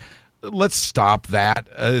say, let's stop that.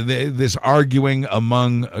 This arguing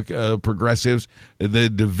among progressives, the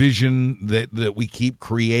division that we keep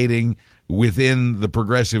creating within the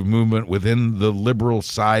progressive movement, within the liberal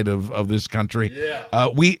side of this country. Yeah.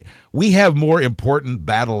 We have more important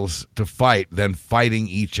battles to fight than fighting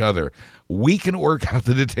each other. We can work out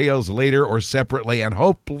the details later or separately and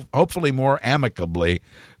hopefully more amicably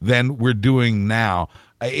than we're doing now.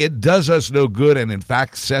 It does us no good and, in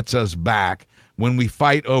fact, sets us back when we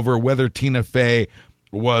fight over whether Tina Fey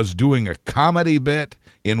was doing a comedy bit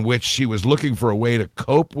in which she was looking for a way to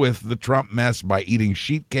cope with the Trump mess by eating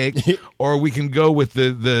sheet cake, or we can go with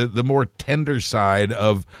the more tender side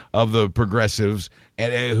of the progressives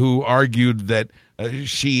who argued that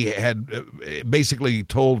she had basically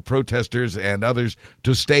told protesters and others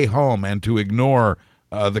to stay home and to ignore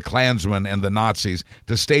the Klansmen and the Nazis,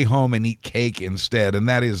 to stay home and eat cake instead. And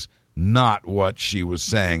that is not what she was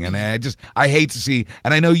saying. And I hate to see,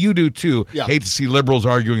 and I know you do too, hate to see liberals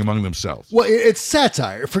arguing among themselves. Well, it's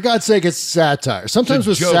satire. For God's sake, it's satire. Sometimes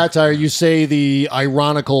with satire, you say the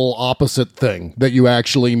ironical opposite thing that you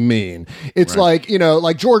actually mean. It's like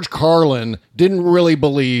George Carlin didn't really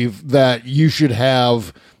believe that you should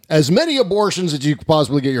have as many abortions as you could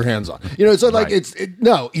possibly get your hands on.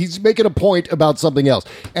 He's making a point about something else.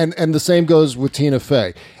 And the same goes with Tina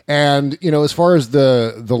Fey. And, as far as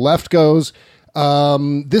the left goes,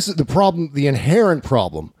 this is the problem, the inherent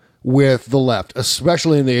problem with the left,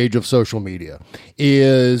 especially in the age of social media,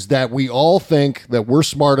 is that we all think that we're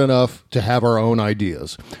smart enough to have our own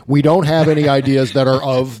ideas. We don't have any ideas that are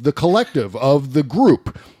of the collective, of the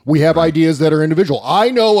group. We have ideas that are individual. I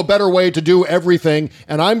know a better way to do everything,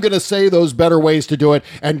 and I'm going to say those better ways to do it.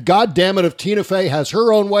 And God damn it, if Tina Fey has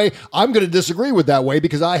her own way, I'm going to disagree with that way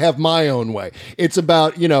because I have my own way. It's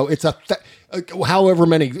about, however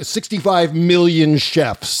many, 65 million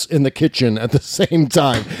chefs in the kitchen at the same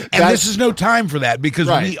time. And this is no time for that because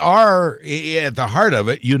we are, at the heart of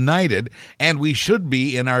it, united, and we should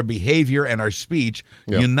be in our behavior and our speech,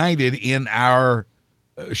 united in our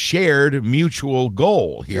shared mutual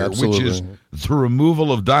goal here, which is the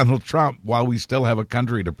removal of Donald Trump while we still have a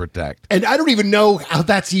country to protect. And I don't even know how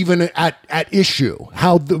that's even at issue,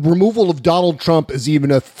 how the removal of Donald Trump is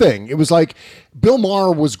even a thing. It was like Bill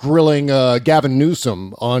Maher was grilling Gavin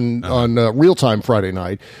Newsom on Real Time Friday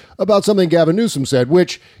night about something Gavin Newsom said,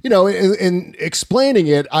 which, in explaining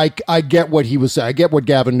it, I get what he was saying. I get what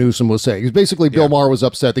Gavin Newsom was saying. Because basically Bill Maher was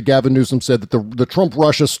upset that Gavin Newsom said that the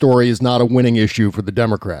Trump-Russia story is not a winning issue for the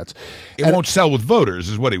Democrats. It won't sell with voters,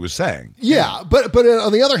 is what he was saying. Yeah, but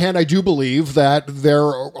on the other hand, I do believe that there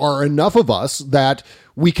are enough of us that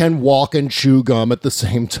we can walk and chew gum at the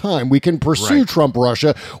same time. We can pursue Trump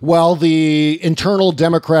Russia while the internal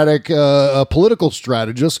Democratic political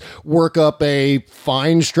strategists work up a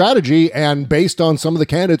fine strategy. And based on some of the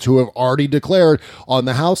candidates who have already declared on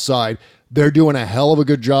the House side, they're doing a hell of a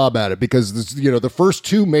good job at it because, the first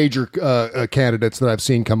two major candidates that I've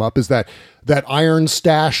seen come up is that Iron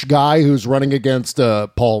Stash guy who's running against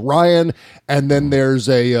Paul Ryan. And then there's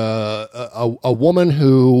a woman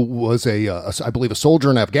who was I believe a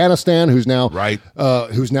soldier in Afghanistan who's now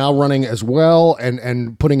running as well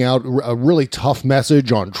and putting out a really tough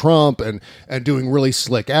message on Trump and doing really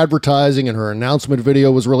slick advertising. And her announcement video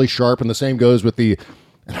was really sharp. And the same goes with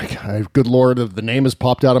good Lord, the name has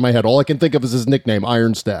popped out of my head. All I can think of is his nickname,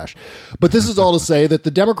 Iron Stash. But this is all to say that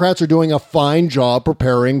the Democrats are doing a fine job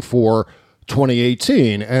preparing for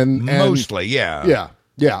 2018, and mostly, yeah.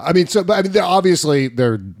 I mean, obviously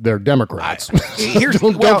they're Democrats.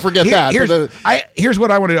 Don't forget that. Here's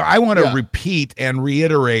what I want to do. I want to repeat and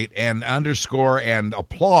reiterate and underscore and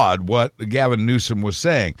applaud what Gavin Newsom was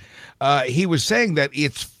saying. He was saying that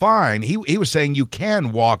it's fine. He was saying you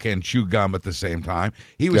can walk and chew gum at the same time.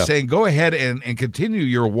 He was saying go ahead and continue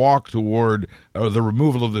your walk toward the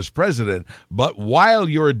removal of this president. But while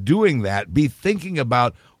you're doing that, be thinking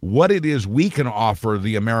about what it is we can offer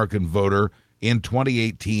the American voter in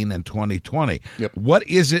 2018 and 2020. What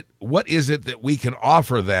is it that we can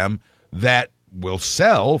offer them that will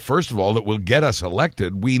sell, first of all, that will get us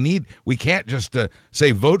elected? We can't just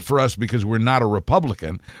say vote for us because we're not a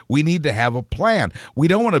Republican. We need to have a plan. We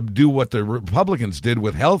don't want to do what the Republicans did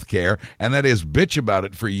with health care, and that is bitch about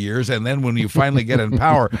it for years, and then when you finally get in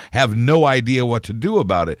power, have no idea what to do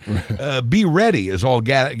about it. Be ready is all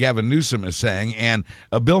Gavin Newsom is saying, and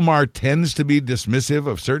Bill Maher tends to be dismissive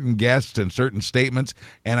of certain guests and certain statements,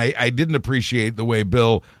 and I didn't appreciate the way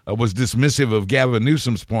Bill was dismissive of Gavin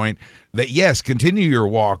Newsom's point that, yes, continue your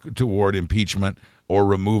walk toward impeachment or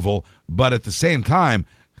removal, but at the same time,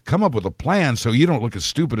 come up with a plan so you don't look as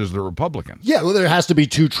stupid as the Republicans. Yeah, well, there has to be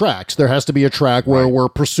two tracks. There has to be a track where we're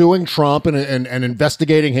pursuing Trump and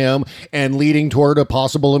investigating him and leading toward a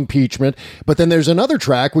possible impeachment. But then there's another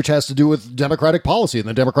track which has to do with Democratic policy and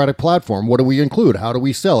the Democratic platform. What do we include? How do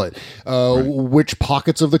we sell it? Which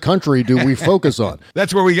pockets of the country do we focus on?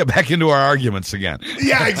 That's where we get back into our arguments again.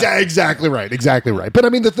 Yeah, exactly right. Exactly right. But I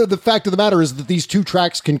mean, the fact of the matter is that these two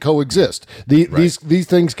tracks can coexist. These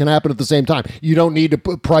things can happen at the same time. You don't need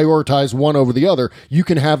to prioritize one over the other. You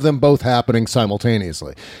can have them both happening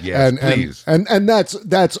simultaneously. Yes, please. And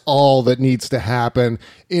that's all that needs to happen.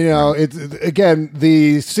 You know, it's again,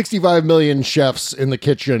 the 65 million chefs in the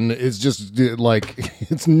kitchen is just like,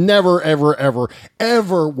 it's never, ever, ever,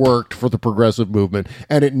 ever worked for the progressive movement,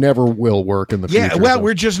 and it never will work in the future. Yeah, well,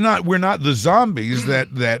 we're not the zombies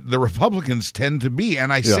that the Republicans tend to be,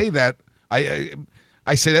 and I say that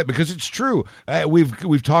I say that because it's true.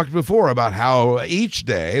 We've talked before about how each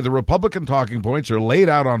day the Republican talking points are laid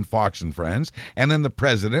out on Fox and Friends, and then the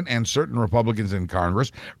president and certain Republicans in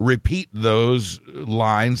Congress repeat those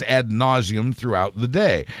lines ad nauseum throughout the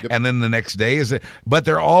day. Yep. And then the next day but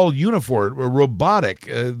they're all uniform,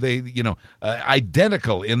 robotic.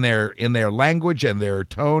 Identical in their language and their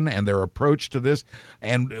tone and their approach to this.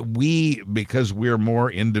 And we, because we're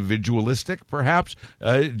more individualistic, perhaps,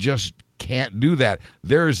 just can't do that.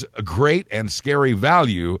 There's a great and scary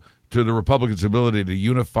value to the Republicans' ability to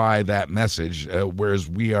unify that message, whereas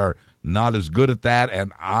we are not as good at that,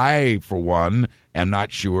 and I, for one, am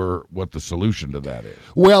not sure what the solution to that is.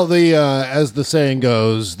 Well, as the saying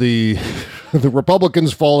goes, the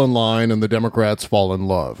Republicans fall in line and the Democrats fall in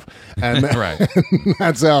love, and right.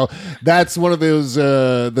 that's one of those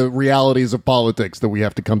the realities of politics that we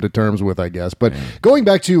have to come to terms with, I guess. But going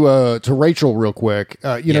back to Rachel real quick,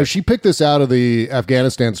 she picked this out of the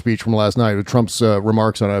Afghanistan speech from last night, Trump's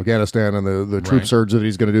remarks on Afghanistan and the troop surge that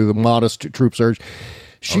he's going to do, the modest troop surge.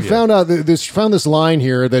 She found out found this line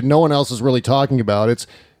here that no one else is really talking about. It's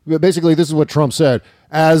basically, this is what Trump said.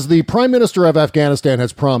 As the Prime Minister of Afghanistan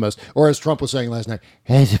has promised, or as Trump was saying last night,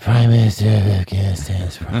 as the Prime Minister of Afghanistan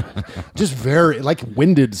has promised. Just very,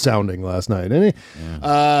 winded sounding last night, isn't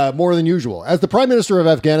he? More than usual. As the Prime Minister of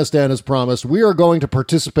Afghanistan has promised, we are going to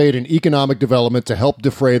participate in economic development to help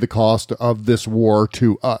defray the cost of this war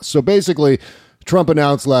to us. So basically, Trump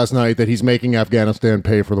announced last night that he's making Afghanistan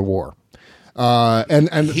pay for the war.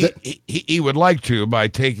 He would like to by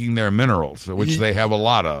taking their minerals, which they have a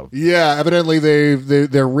lot of. Yeah, evidently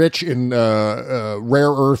they're rich in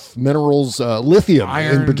rare earth minerals, lithium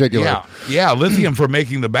iron, in particular. Yeah, lithium for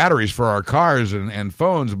making the batteries for our cars and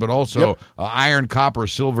phones, but also iron, copper,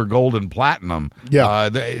 silver, gold, and platinum. Yeah,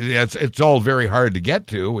 it's all very hard to get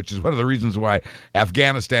to, which is one of the reasons why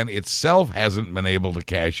Afghanistan itself hasn't been able to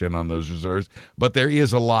cash in on those reserves. But there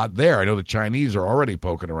is a lot there. I know the Chinese are already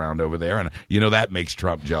poking around over there, and that makes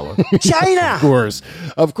Trump jealous. China!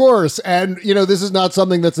 Of course. And, this is not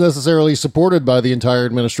something that's necessarily supported by the entire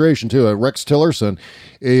administration, too. Rex Tillerson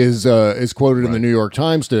is quoted in the New York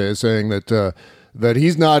Times today saying that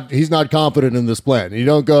he's not confident in this plan. You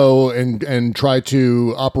don't go and try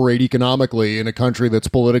to operate economically in a country that's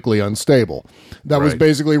politically unstable. That was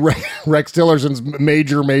basically Rex Tillerson's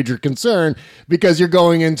major concern, because you're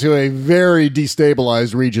going into a very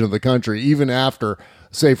destabilized region of the country, even after,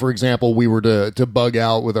 say, for example, we were to bug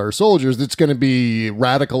out with our soldiers. It's going to be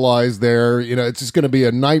radicalized there. It's just going to be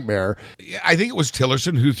a nightmare. I think it was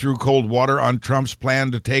Tillerson who threw cold water on Trump's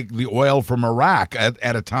plan to take the oil from Iraq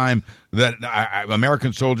at a time that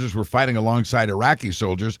American soldiers were fighting alongside Iraqi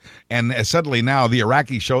soldiers, and suddenly now the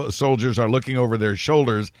Iraqi soldiers are looking over their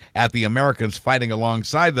shoulders at the Americans fighting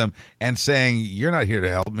alongside them and saying, "You're not here to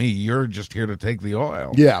help me. You're just here to take the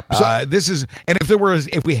oil." Yeah.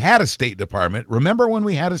 If we had a State Department, remember when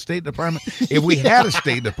we had a State Department? If we had a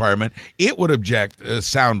State Department, it would object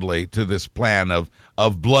soundly to this plan of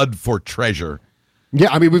blood for treasure. Yeah,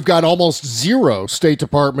 I mean, we've got almost zero State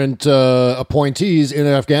Department appointees in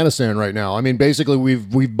Afghanistan right now. I mean, basically,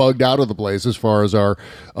 we've bugged out of the place as far as our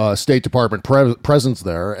State Department presence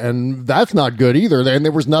there, and that's not good either. And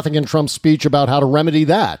there was nothing in Trump's speech about how to remedy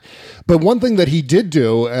that. But one thing that he did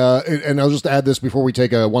do, and I'll just add this before we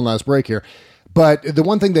take one last break here, but the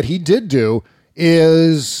one thing that he did do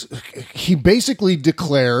is he basically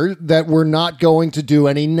declared that we're not going to do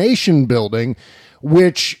any nation building,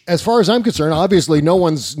 which, as far as I'm concerned, obviously no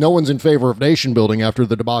one's in favor of nation building after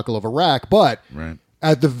the debacle of Iraq. But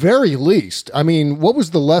at the very least, I mean, what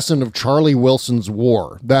was the lesson of Charlie Wilson's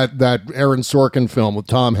War, that Aaron Sorkin film with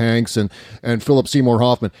Tom Hanks and Philip Seymour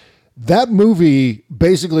Hoffman? That movie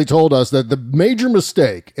basically told us that the major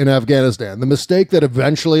mistake in Afghanistan, the mistake that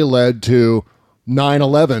eventually led to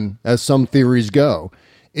 9/11, as some theories go,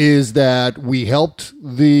 is that we helped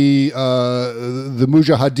the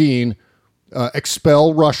Mujahideen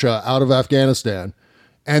expel Russia out of Afghanistan,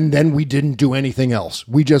 and then we didn't do anything else.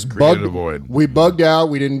 We just bugged out.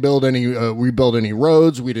 We didn't build any rebuild any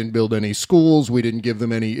roads. We didn't build any schools. We didn't give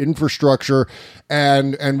them any infrastructure.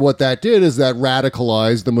 And what that did is that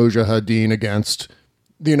radicalized the Mujahideen against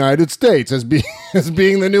the United States as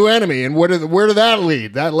being the new enemy. And where did that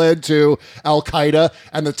lead? That led to Al-Qaeda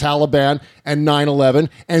and the Taliban and 9/11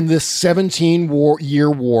 and this 17-year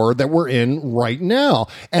war that we're in right now.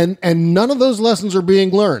 And none of those lessons are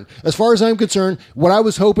being learned. As far as I'm concerned, what I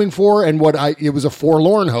was hoping for and it was a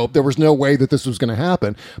forlorn hope. There was no way that this was going to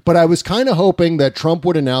happen. But I was kind of hoping that Trump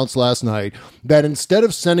would announce last night that instead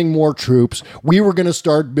of sending more troops, we were going to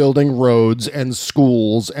start building roads and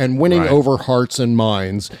schools and winning over hearts and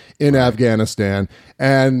minds in Afghanistan.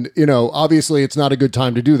 And, obviously it's not a good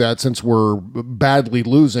time to do that since we're badly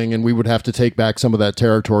losing and we would have to take back some of that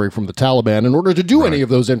territory from the Taliban in order to do any of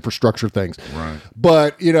those infrastructure things. Right.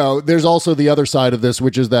 But, there's also the other side of this,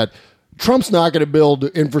 which is that Trump's not going to build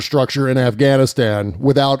infrastructure in Afghanistan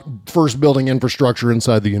without first building infrastructure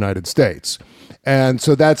inside the United States. And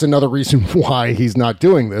so that's another reason why he's not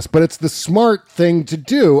doing this. But it's the smart thing to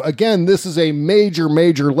do. Again, this is a major,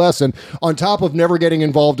 major lesson on top of never getting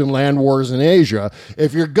involved in land wars in Asia.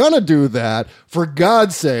 If you're going to do that, for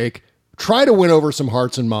God's sake, try to win over some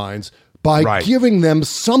hearts and minds by giving them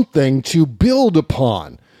something to build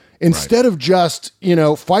upon instead of just,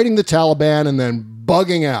 fighting the Taliban and then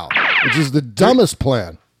bugging out, which is the dumbest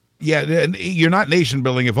plan. Yeah, you're not nation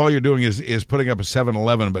building if all you're doing is putting up a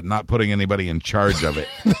 7-Eleven but not putting anybody in charge of it.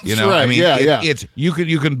 Right. I mean, yeah. It's you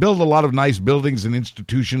can build a lot of nice buildings and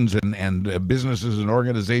institutions and businesses and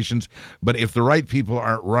organizations, but if the right people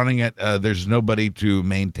aren't running it, there's nobody to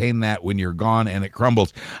maintain that when you're gone and it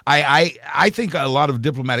crumbles. I think a lot of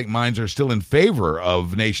diplomatic minds are still in favor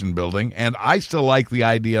of nation building, and I still like the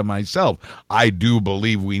idea myself. I do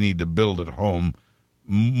believe we need to build at home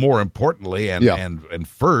more importantly and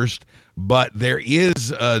first, but there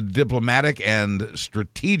is a diplomatic and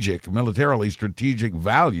militarily strategic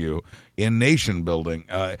value in nation building.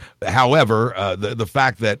 However, the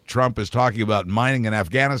fact that Trump is talking about mining in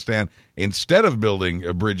Afghanistan instead of building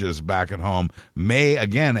bridges back at home may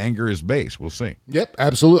again anger his base. We'll see. Yep,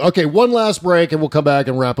 absolutely. Okay, one last break and we'll come back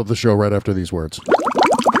and wrap up the show right after these words.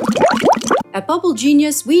 At Bubble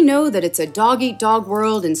Genius, we know that it's a dog-eat-dog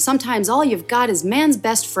world, and sometimes all you've got is man's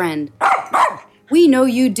best friend. We know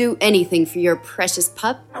you'd do anything for your precious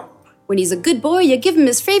pup. When he's a good boy, you give him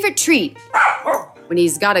his favorite treat. When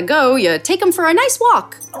he's gotta go, you take him for a nice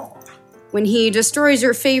walk. When he destroys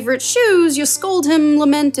your favorite shoes, you scold him,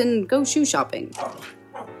 lament, and go shoe shopping.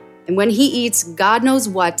 And when he eats God knows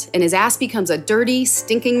what, and his ass becomes a dirty,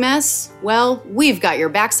 stinking mess, well, we've got your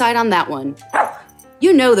backside on that one.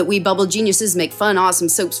 You know that we Bubble Geniuses make fun, awesome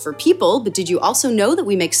soaps for people, but did you also know that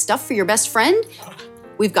we make stuff for your best friend?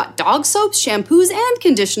 We've got dog soaps, shampoos, and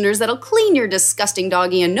conditioners that'll clean your disgusting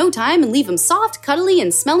doggy in no time and leave him soft, cuddly,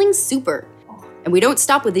 and smelling super. And we don't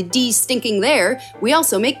stop with the de-stinking there. We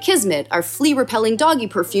also make Kismet, our flea-repelling doggy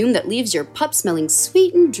perfume that leaves your pup smelling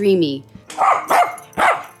sweet and dreamy.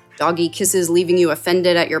 Doggy kisses leaving you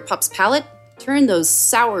offended at your pup's palate? Turn those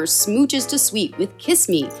sour smooches to sweet with Kiss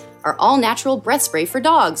Me, our all-natural breath spray for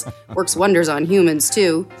dogs. Works wonders on humans,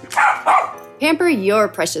 too. Pamper your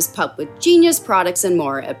precious pup with genius products and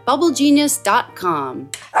more at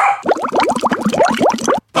bubblegenius.com.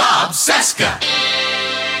 Bob Cesca.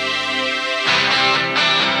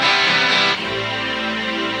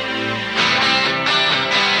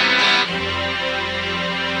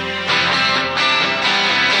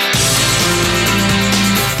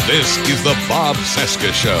 This is the Bob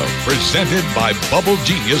Cesca Show, presented by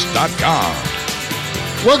BubbleGenius.com.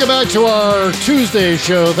 Welcome back to our Tuesday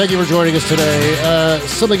show. Thank you for joining us today.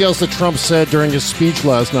 Something else that Trump said during his speech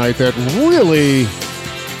last night that really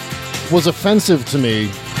was offensive to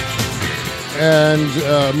me, and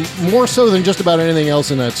more so than just about anything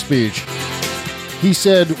else in that speech. He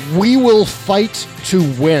said, "We will fight to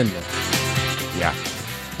win." Yeah.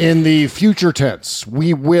 In the future tense,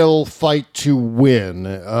 we will fight to win,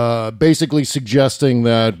 basically suggesting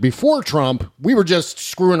that before Trump, we were just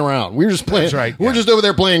screwing around. We were just playing. That's right, We're just over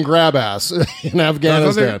there playing grab ass in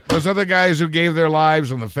Afghanistan. Those other guys who gave their lives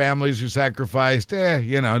and the families who sacrificed,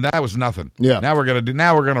 that was nothing. Yeah. Now we're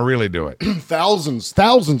gonna really do it. thousands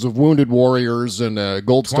of wounded warriors and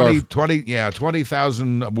Gold Star.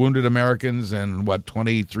 20,000 wounded Americans and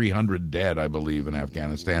 2,300 dead, I believe, in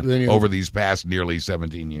Afghanistan over these past nearly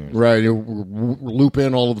 17 years. Right, you loop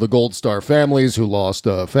in all of the Gold Star families who lost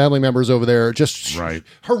family members over there. Just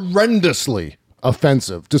horrendously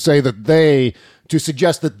offensive to say that to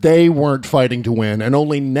suggest that they weren't fighting to win, and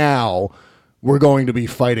only now we're going to be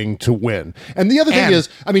fighting to win. And the other thing is,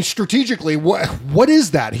 I mean, strategically, what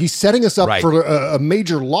is that? He's setting us up for a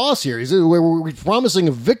major loss here. We're promising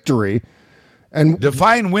a victory. And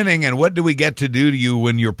define winning, and what do we get to do to you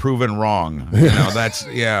when you're proven wrong? That's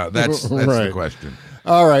the question.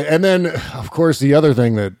 All right. And then, of course, the other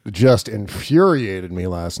thing that just infuriated me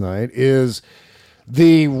last night is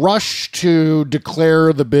the rush to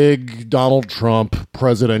declare the big Donald Trump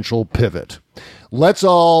presidential pivot.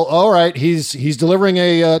 All right, he's delivering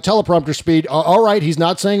a teleprompter speed. All right, he's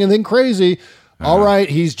not saying anything crazy. All right,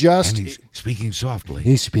 he's speaking softly.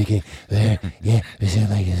 He's speaking there. Yeah.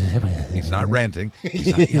 He's not ranting.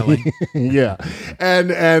 He's not yelling. Yeah.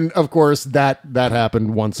 And of course that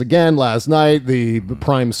happened once again last night. The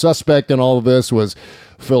prime suspect in all of this was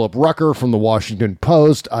Philip Rucker from the Washington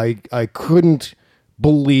Post. I couldn't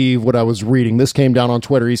believe what I was reading. This came down on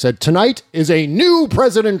Twitter. He said, "Tonight is a new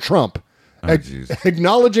President Trump."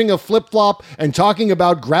 Acknowledging a flip-flop and talking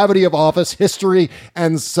about gravity of office, history,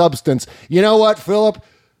 and substance. You know what, Philip?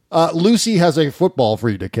 Lucy has a football for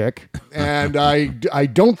you to kick, and I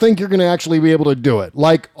don't think you're going to actually be able to do it,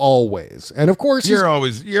 like always. And of course, you're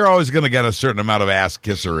always going to get a certain amount of ass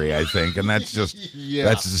kissery, I think, and that's just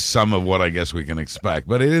that's just some of what I guess we can expect.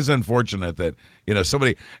 But it is unfortunate that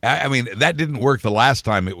somebody. I mean, that didn't work the last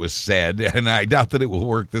time it was said, and I doubt that it will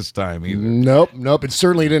work this time either. Nope. It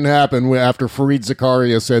certainly didn't happen after Fareed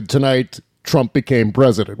Zakaria said tonight Trump became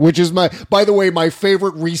president, which is by the way, my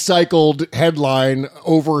favorite recycled headline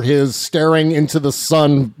over his staring into the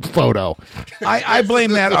sun photo. I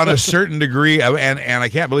blame that on a certain degree of, and I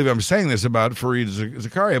can't believe I'm saying this about Fareed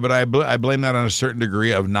Zakaria, but I blame that on a certain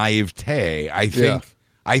degree of naivete. I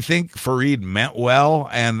think Fareed meant well,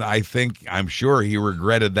 and I'm sure he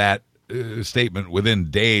regretted that statement within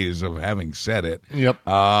days of having said it. Yep.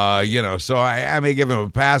 So I may give him a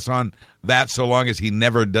pass on that, so long as he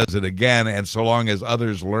never does it again, and so long as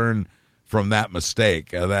others learn from that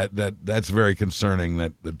mistake. That's very concerning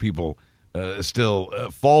that people still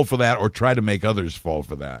fall for that or try to make others fall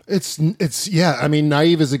for that. I mean,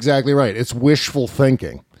 naive is exactly right. It's wishful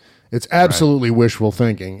thinking. It's absolutely wishful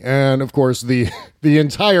thinking. And of course, the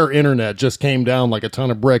entire internet just came down like a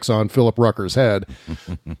ton of bricks on Philip Rucker's head.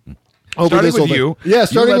 Starting with you. Yeah,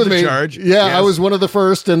 starting with me. Charge. Yeah, yes. I was one of the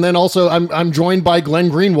first, and then also I'm joined by Glenn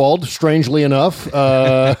Greenwald, strangely enough.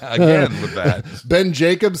 Again with that. Ben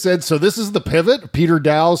Jacobs said, "So this is the pivot?" Peter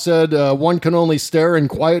Dow said, "One can only stare in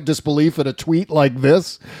quiet disbelief at a tweet like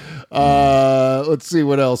this." Let's see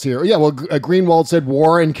what else here. Yeah, well, Greenwald said,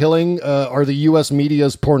 "War and killing are the U.S.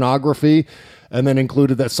 media's pornography." And then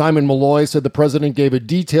included that Simon Malloy said the president gave a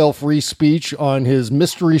detail-free speech on his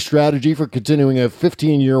mystery strategy for continuing a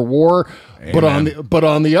 15-year war. Amen. But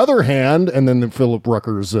on the other hand, and then Philip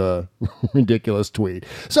Rucker's ridiculous tweet.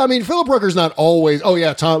 So I mean, Philip Rucker's not always. Oh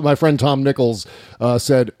yeah, my friend Tom Nichols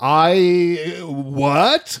said,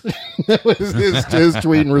 what? That was his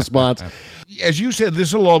tweet in response. As you said,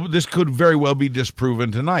 this could very well be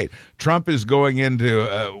disproven tonight. Trump is going into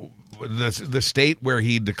the state where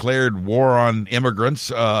he declared war on immigrants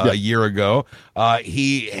a year ago.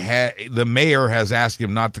 The mayor has asked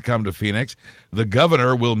him not to come to Phoenix. The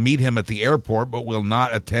governor will meet him at the airport, but will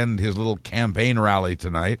not attend his little campaign rally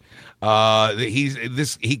tonight.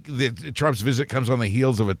 Trump's visit comes on the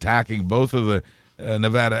heels of attacking both of the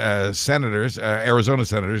Arizona senators,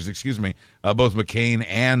 both McCain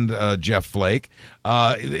and Jeff Flake.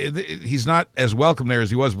 He's not as welcome there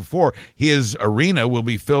as he was before. His arena will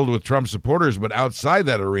be filled with Trump supporters, but outside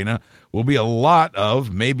that arena will be a lot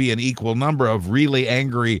of, maybe an equal number of really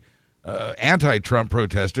angry anti-Trump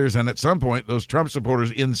protesters, and at some point those Trump supporters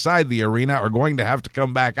inside the arena are going to have to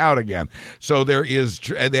come back out again. So there is,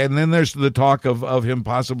 and then there's the talk of him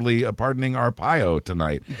possibly pardoning Arpaio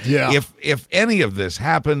tonight. Yeah. If any of this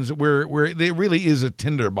happens, there really is a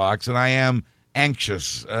tinderbox, and I am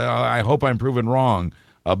anxious. I hope I'm proven wrong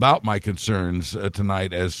about my concerns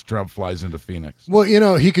tonight as Trump flies into Phoenix.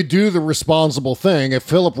 Well, he could do the responsible thing if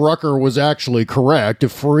Philip Rucker was actually correct,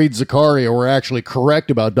 if Fareed Zakaria were actually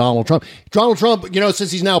correct about Donald Trump. Donald Trump,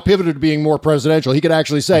 since he's now pivoted to being more presidential, he could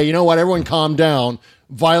actually say, you know what, everyone calm down.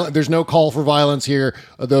 There's no call for violence here.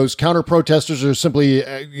 Those counter protesters are simply,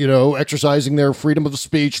 exercising their freedom of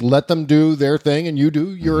speech. Let them do their thing, and you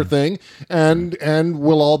do your thing, and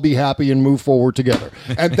we'll all be happy and move forward together.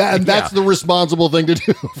 And that's the responsible thing to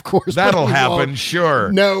do. Of course, that'll happen.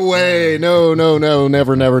 Sure. No way. No.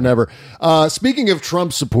 Never. Speaking of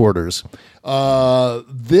Trump supporters,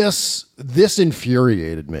 this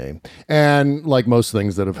infuriated me, and like most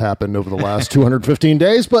things that have happened over the last 215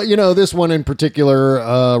 days, but this one in particular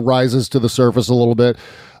rises to the surface a little bit.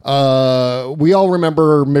 We all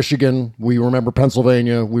remember Michigan, we remember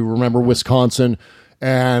Pennsylvania, we remember Wisconsin,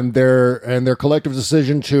 and their collective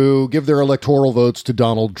decision to give their electoral votes to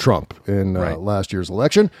Donald Trump in last year's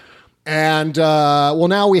election. And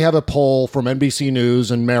now we have a poll from NBC News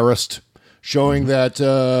and Marist showing that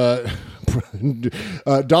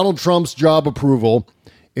Donald Trump's job approval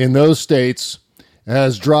in those states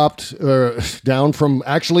has dropped down from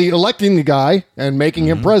actually electing the guy and making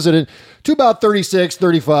him president to about 36,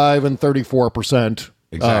 35, and 34%,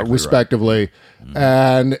 respectively.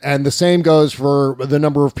 Right. And the same goes for the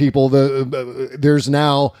number of people. There's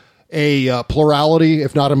now a plurality,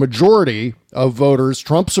 if not a majority, of voters,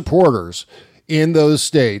 Trump supporters in those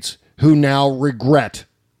states who now regret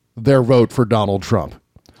their vote for Donald Trump.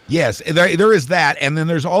 Yes, there is that, and then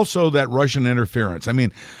there's also that Russian interference. I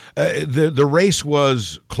mean, the race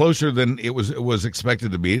was closer than it was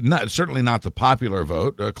expected to be. Certainly not the popular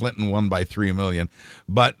vote. Clinton won by 3 million,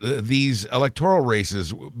 but these electoral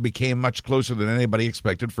races became much closer than anybody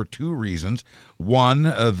expected for two reasons. One,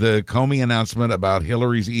 the Comey announcement about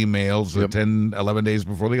Hillary's emails 10, 11 days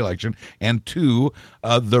before the election, and two,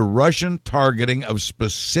 the Russian targeting of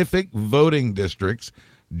specific voting districts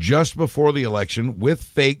just before the election with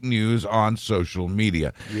fake news on social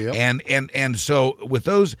media. Yep. And so with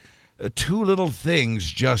those two little things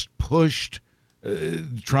just pushed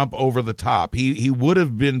Trump over the top. He would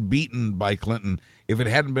have been beaten by Clinton if it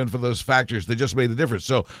hadn't been for those factors that just made the difference.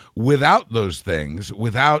 So without those things,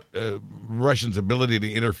 without Russians' ability to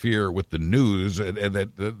interfere with the news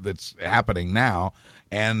that's happening now,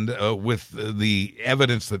 and with the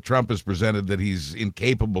evidence that Trump has presented that he's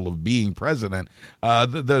incapable of being president,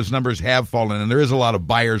 those numbers have fallen, and there is a lot of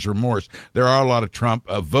buyer's remorse. There are a lot of Trump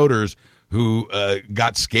voters who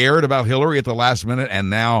got scared about Hillary at the last minute and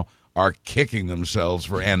now are kicking themselves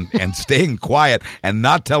for and staying quiet and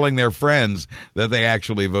not telling their friends that they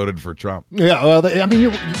actually voted for Trump. Yeah, well, I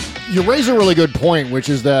mean, you raise a really good point, which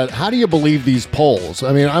is that how do you believe these polls?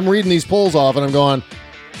 I mean, I'm reading these polls off and I'm going,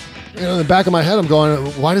 in the back of my head, I'm going,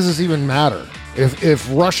 why does this even matter? If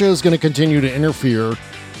Russia is going to continue to interfere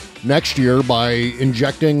next year by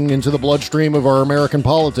injecting into the bloodstream of our American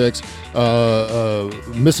politics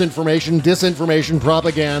misinformation, disinformation,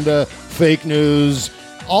 propaganda, fake news,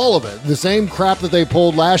 all of it, the same crap that they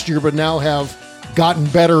pulled last year but now have gotten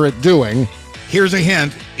better at doing. Here's a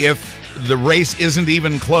hint. If the race isn't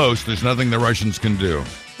even close, there's nothing the Russians can do.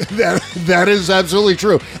 That is absolutely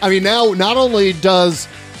true. I mean, now not only does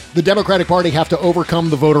the Democratic Party have to overcome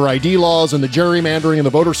the voter ID laws and the gerrymandering and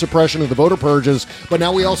the voter suppression and the voter purges, but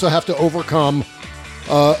now we also have to overcome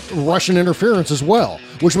Russian interference as well,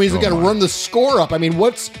 which means we got to run the score up. I mean,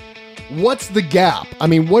 what's the gap? I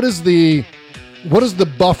mean, what is the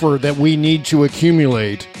buffer that we need to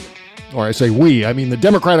accumulate? Or I say we, I mean the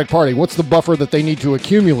Democratic Party. What's the buffer that they need to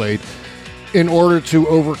accumulate in order to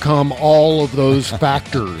overcome all of those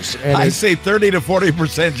factors? And I say 30 to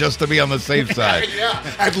 40% just to be on the safe side. Yeah,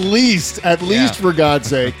 at least for God's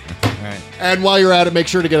sake. Right. And while you're at it, make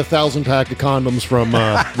sure to get 1,000 pack of condoms from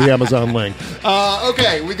the Amazon link.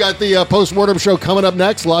 Okay, we got the post-mortem show coming up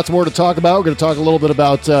next. Lots more to talk about. We're going to talk a little bit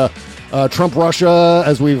about Trump, Russia,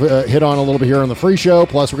 as we've hit on a little bit here on the free show.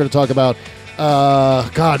 Plus, we're going to talk about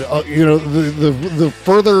the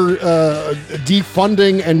further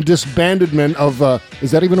defunding and disbandment of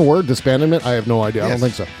is that even a word? Disbandment? I have no idea. Yes. I don't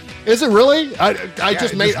think so. Is it really? I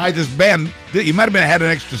disband. You might have had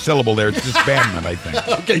an extra syllable there. It's disbandment, I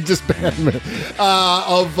think. Okay, disbandment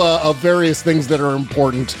of various things that are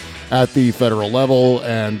important at the federal level,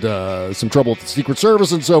 and some trouble with the Secret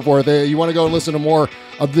Service and so forth. You want to go and listen to more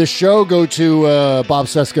of this show, go to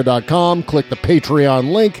bobcesca.com, click the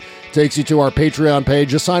Patreon link, takes you to our Patreon page.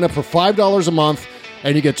 Just sign up for $5 a month,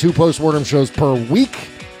 and you get 2 postmortem shows per week,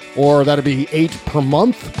 or that'd be 8 per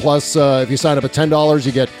month. Plus, if you sign up at $10,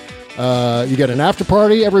 you get an after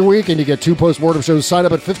party every week, and you get 2 postmortem shows. Sign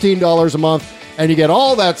up at $15 a month, and you get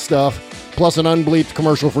all that stuff, plus an unbleeped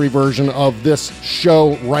commercial-free version of this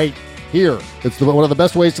show right here. It's one of the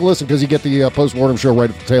best ways to listen because you get the post-mortem show right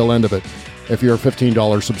at the tail end of it if you're a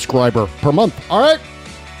 $15 subscriber per month. All right?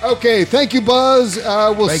 Okay, thank you, Buzz.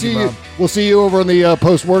 We'll see you over on the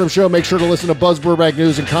post-mortem show. Make sure to listen to Buzz Burbank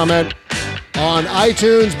News and comment on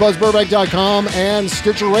iTunes, buzzburbank.com, and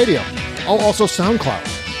Stitcher Radio. Oh, also SoundCloud.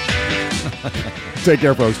 Take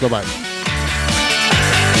care, folks. Bye-bye.